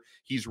this year.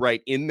 He's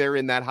right in there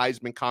in that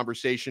Heisman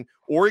conversation.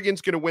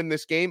 Oregon's going to win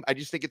this game. I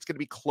just think it's going to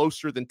be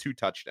closer than 2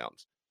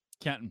 touchdowns.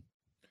 Kenton.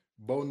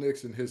 Bo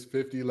Nix in his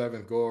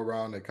 50-11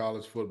 go-around in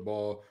college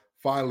football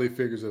finally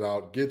figures it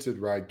out, gets it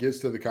right, gets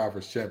to the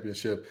conference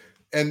championship.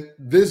 And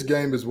this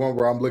game is one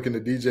where I'm looking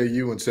at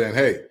DJU and saying,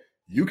 hey,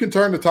 you can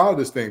turn the tide of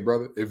this thing,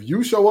 brother. If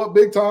you show up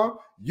big time,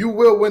 you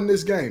will win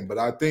this game. But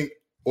I think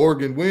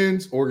Oregon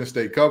wins, Oregon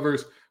State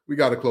covers. We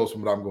got a close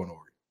one, but I'm going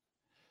Oregon.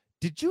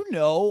 Did you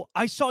know,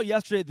 I saw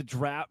yesterday the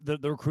draft, the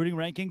recruiting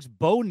rankings,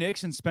 Bo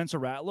Nix and Spencer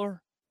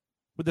Rattler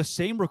were the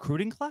same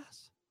recruiting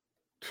class?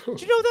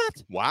 Did you know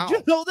that? Wow. Did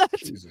you know that?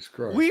 Jesus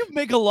Christ. We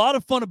make a lot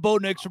of fun of Bo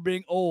Nix for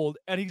being old,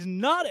 and he's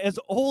not as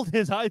old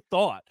as I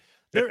thought.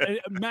 I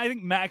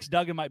think Max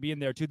Duggan might be in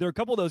there, too. There are a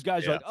couple of those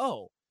guys who are like,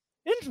 oh,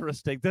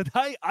 interesting. That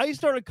I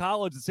started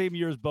college the same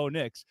year as Bo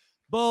Nix.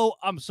 Bo,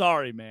 I'm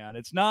sorry, man.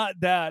 It's not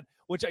that,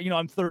 which,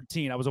 I'm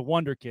 13. I was a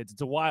wonder kid. It's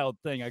a wild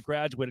thing. I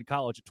graduated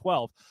college at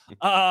 12.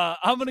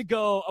 I'm going to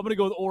go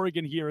with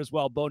Oregon here as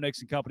well. Bo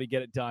Nix and company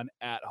get it done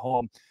at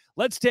home.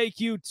 Let's take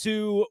you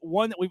to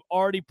one that we've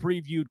already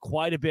previewed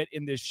quite a bit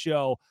in this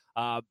show,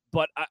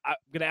 but I'm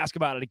going to ask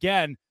about it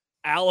again.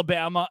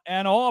 Alabama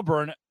and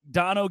Auburn.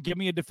 Dono, give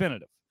me a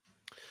definitive.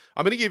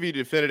 I'm going to give you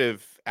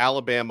definitive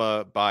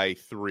Alabama by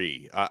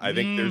 3. I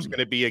think there's going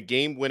to be a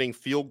game-winning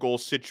field goal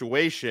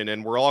situation,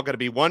 and we're all going to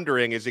be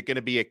wondering, is it going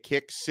to be a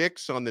kick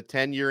 6 on the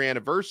 10-year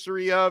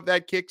anniversary of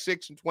that kick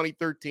 6 in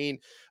 2013?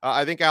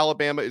 I think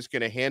Alabama is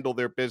going to handle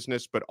their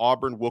business, but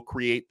Auburn will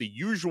create the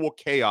usual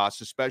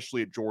chaos,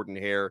 especially at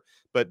Jordan-Hare.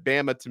 But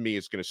Bama, to me,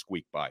 is going to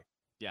squeak by.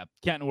 Yeah.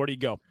 Kenton, where do you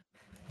go?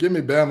 Give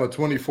me Bama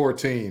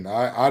 2014.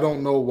 I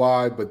don't know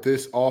why, but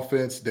this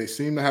offense, they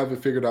seem to have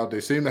it figured out. They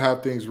seem to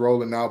have things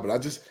rolling now, but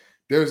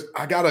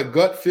I got a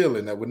gut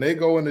feeling that when they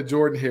go into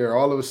Jordan-Hare,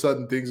 all of a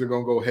sudden things are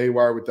going to go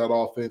haywire with that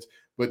offense.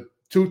 But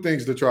 2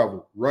 things to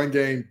travel: run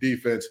game,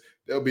 defense.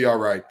 They'll be all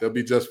right. They'll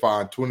be just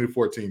fine.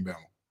 20-14 Bama.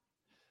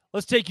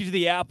 Let's take you to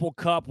the Apple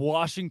Cup,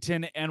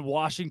 Washington and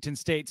Washington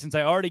State. Since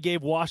I already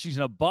gave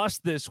Washington a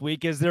bust this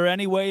week, is there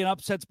any way an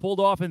upset's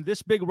pulled off in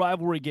this big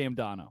rivalry game,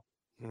 Dono?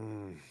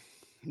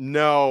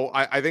 No,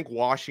 I think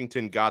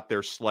Washington got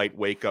their slight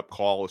wake-up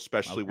call,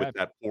 especially with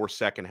that poor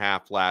second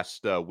half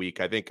last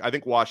week. I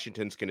think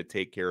Washington's going to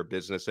take care of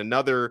business.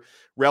 Another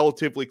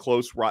relatively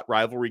close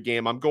rivalry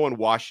game. I'm going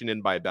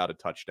Washington by about a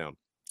touchdown.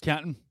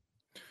 Kenton?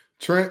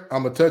 Trent,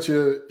 I'm going to touch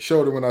your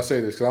shoulder when I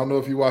say this, because I don't know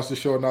if you watched the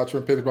show or not,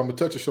 Trent Pettis, but I'm going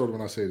to touch your shoulder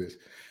when I say this.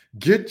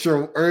 Get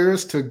your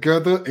ears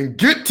together and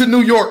get to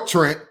New York,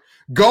 Trent.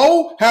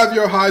 Go have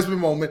your Heisman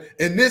moment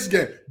in this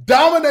game.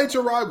 Dominate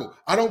your rival.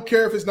 I don't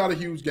care if it's not a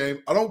huge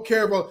game. I don't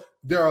care about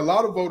 – there are a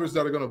lot of voters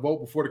that are going to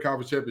vote before the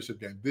conference championship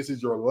game. This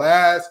is your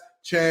last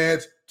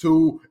chance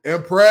to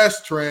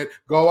impress, Trent.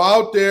 Go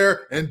out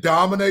there and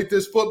dominate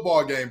this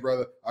football game,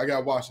 brother. I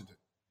got Washington.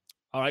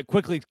 All right,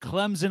 quickly,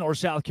 Clemson or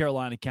South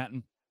Carolina,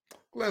 Kenton?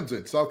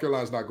 Clemson. South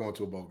Carolina's not going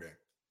to a bowl game.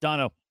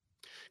 Dono.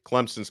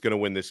 Clemson's going to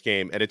win this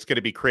game. And it's going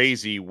to be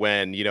crazy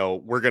when,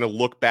 we're going to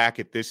look back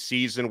at this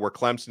season where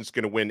Clemson's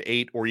going to win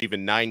 8 or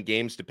even 9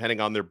 games, depending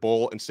on their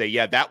bowl, and say,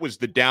 yeah, that was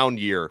the down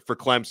year for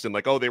Clemson.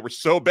 Like, oh, they were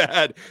so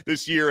bad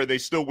this year and they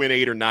still win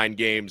 8 or 9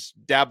 games.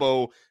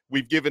 Dabo,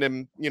 we've given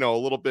him, a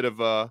little bit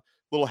of a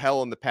little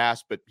hell in the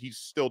past, but he's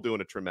still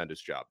doing a tremendous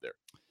job there.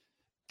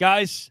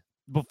 Guys,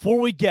 before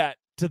we get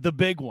to the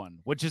big one,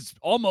 which is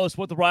almost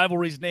what the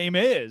rivalry's name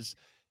is,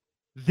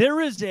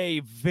 there is a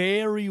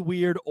very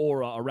weird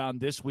aura around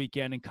this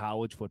weekend in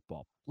college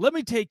football. Let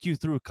me take you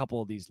through a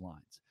couple of these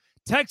lines.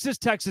 Texas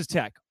Tech,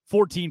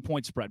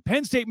 14-point spread.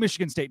 Penn State,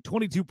 Michigan State,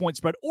 22-point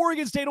spread.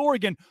 Oregon State,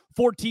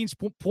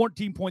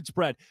 14-point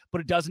spread.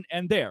 But it doesn't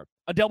end there.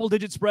 A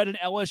double-digit spread in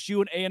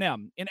LSU and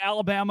A&M, in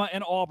Alabama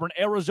and Auburn,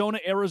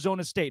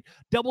 Arizona State.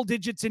 Double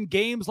digits in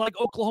games like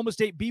Oklahoma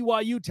State,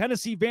 BYU,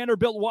 Tennessee,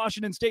 Vanderbilt,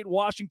 Washington State,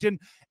 Washington.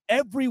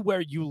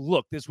 Everywhere you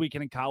look this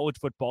weekend in college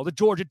football, the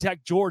Georgia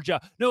Tech,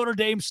 Georgia, Notre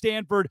Dame,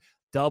 Stanford,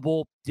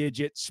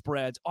 double-digit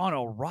spreads on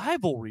a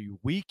rivalry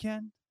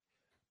weekend.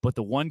 But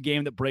the one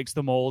game that breaks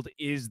the mold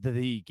is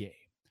the game.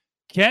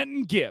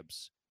 Kenton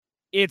Gibbs.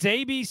 It's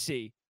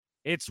ABC.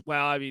 It's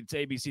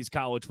ABC's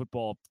college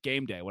football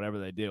game day, whatever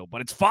they do.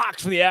 But it's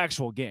Fox for the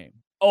actual game.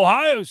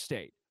 Ohio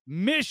State,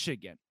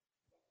 Michigan,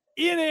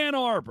 in Ann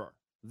Arbor.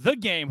 The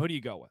game. Who do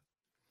you go with?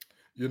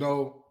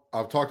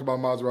 I've talked about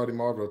Maserati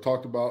Marvin.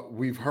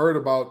 We've heard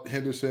about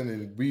Henderson,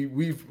 and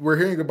we're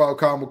hearing about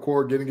Kyle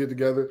McCord getting it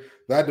together.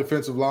 That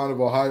defensive line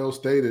of Ohio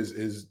State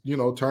is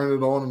turning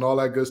it on and all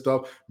that good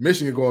stuff.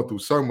 Michigan going through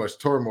so much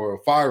turmoil,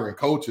 firing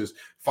coaches,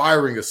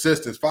 firing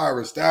assistants,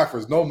 firing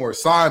staffers, no more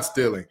sign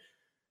stealing.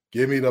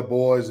 Give me the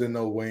boys in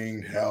the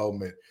winged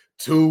helmet.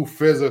 Too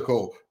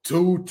physical,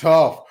 too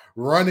tough.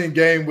 Running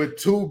game with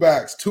 2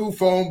 backs, 2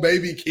 foam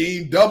baby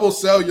Keem, double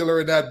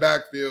cellular in that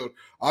backfield.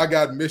 I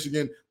got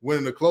Michigan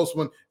winning a close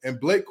one. And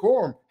Blake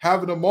Corum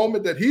having a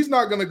moment that he's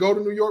not going to go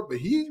to New York, but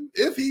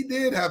if he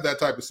did have that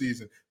type of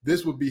season,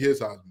 this would be his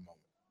Heisman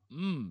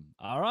moment.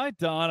 All right,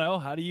 Dono.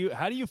 How do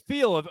you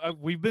feel?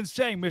 We've been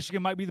saying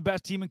Michigan might be the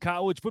best team in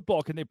college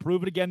football. Can they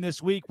prove it again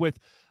this week with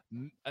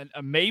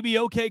a maybe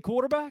okay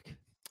quarterback?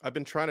 I've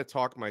been trying to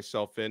talk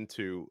myself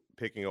into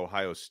picking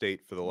Ohio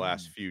State for the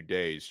last few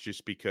days,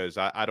 just because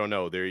I don't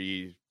know.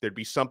 There'd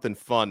be something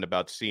fun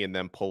about seeing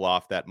them pull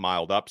off that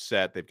mild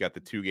upset. They've got the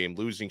 2-game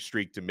losing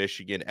streak to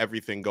Michigan,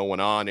 everything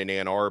going on in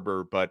Ann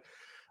Arbor. But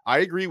I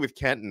agree with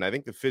Kenton. I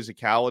think the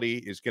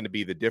physicality is going to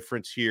be the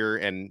difference here.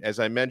 And as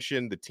I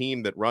mentioned, the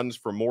team that runs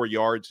for more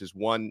yards has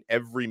won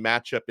every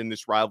matchup in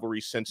this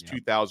rivalry since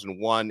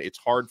 2001. It's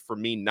hard for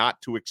me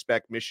not to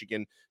expect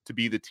Michigan to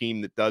be the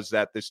team that does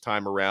that this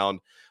time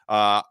around.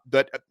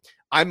 But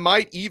I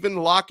might even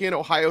lock in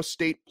Ohio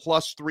State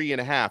plus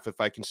 3.5 if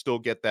I can still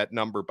get that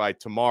number by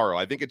tomorrow.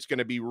 I think it's going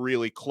to be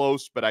really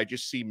close, but I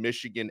just see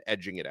Michigan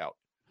edging it out.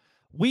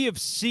 We have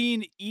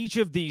seen each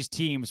of these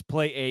teams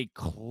play a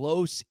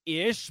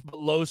close-ish but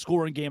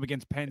low-scoring game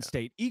against Penn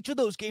State. Each of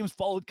those games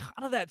followed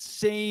kind of that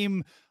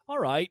same, all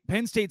right,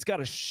 Penn State's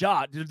got a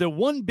shot. They're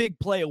one big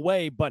play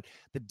away, but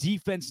the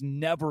defense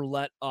never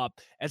let up.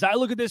 As I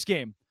look at this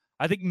game,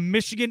 I think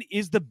Michigan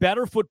is the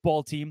better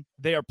football team.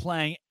 They are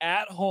playing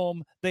at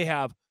home. They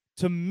have,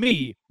 to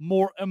me,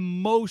 more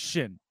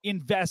emotion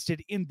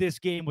invested in this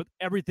game with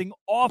everything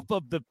off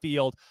of the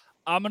field.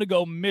 I'm going to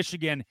go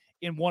Michigan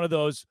in one of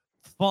those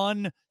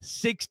fun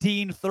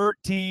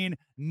 16-13,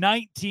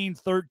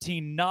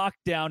 19-13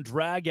 knockdown,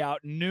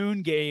 drag-out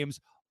noon games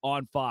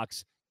on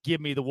Fox.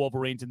 Give me the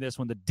Wolverines in this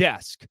one. The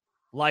desk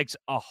likes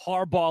a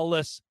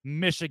Harbaugh-less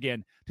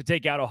Michigan to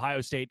take out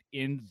Ohio State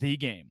in the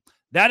game.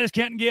 That is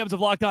Kenton Gibbs of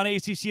Locked On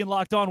ACC and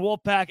Locked On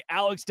Wolfpack,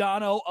 Alex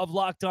Dono of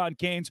Locked On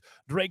Canes,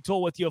 Drake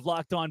Toll with you of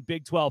Locked On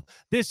Big 12.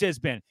 This has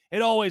been,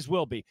 it always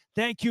will be.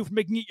 Thank you for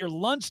making it your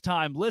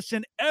lunchtime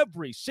listen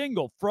every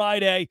single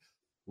Friday.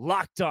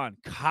 Locked On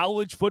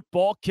College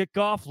Football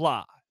Kickoff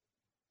Live.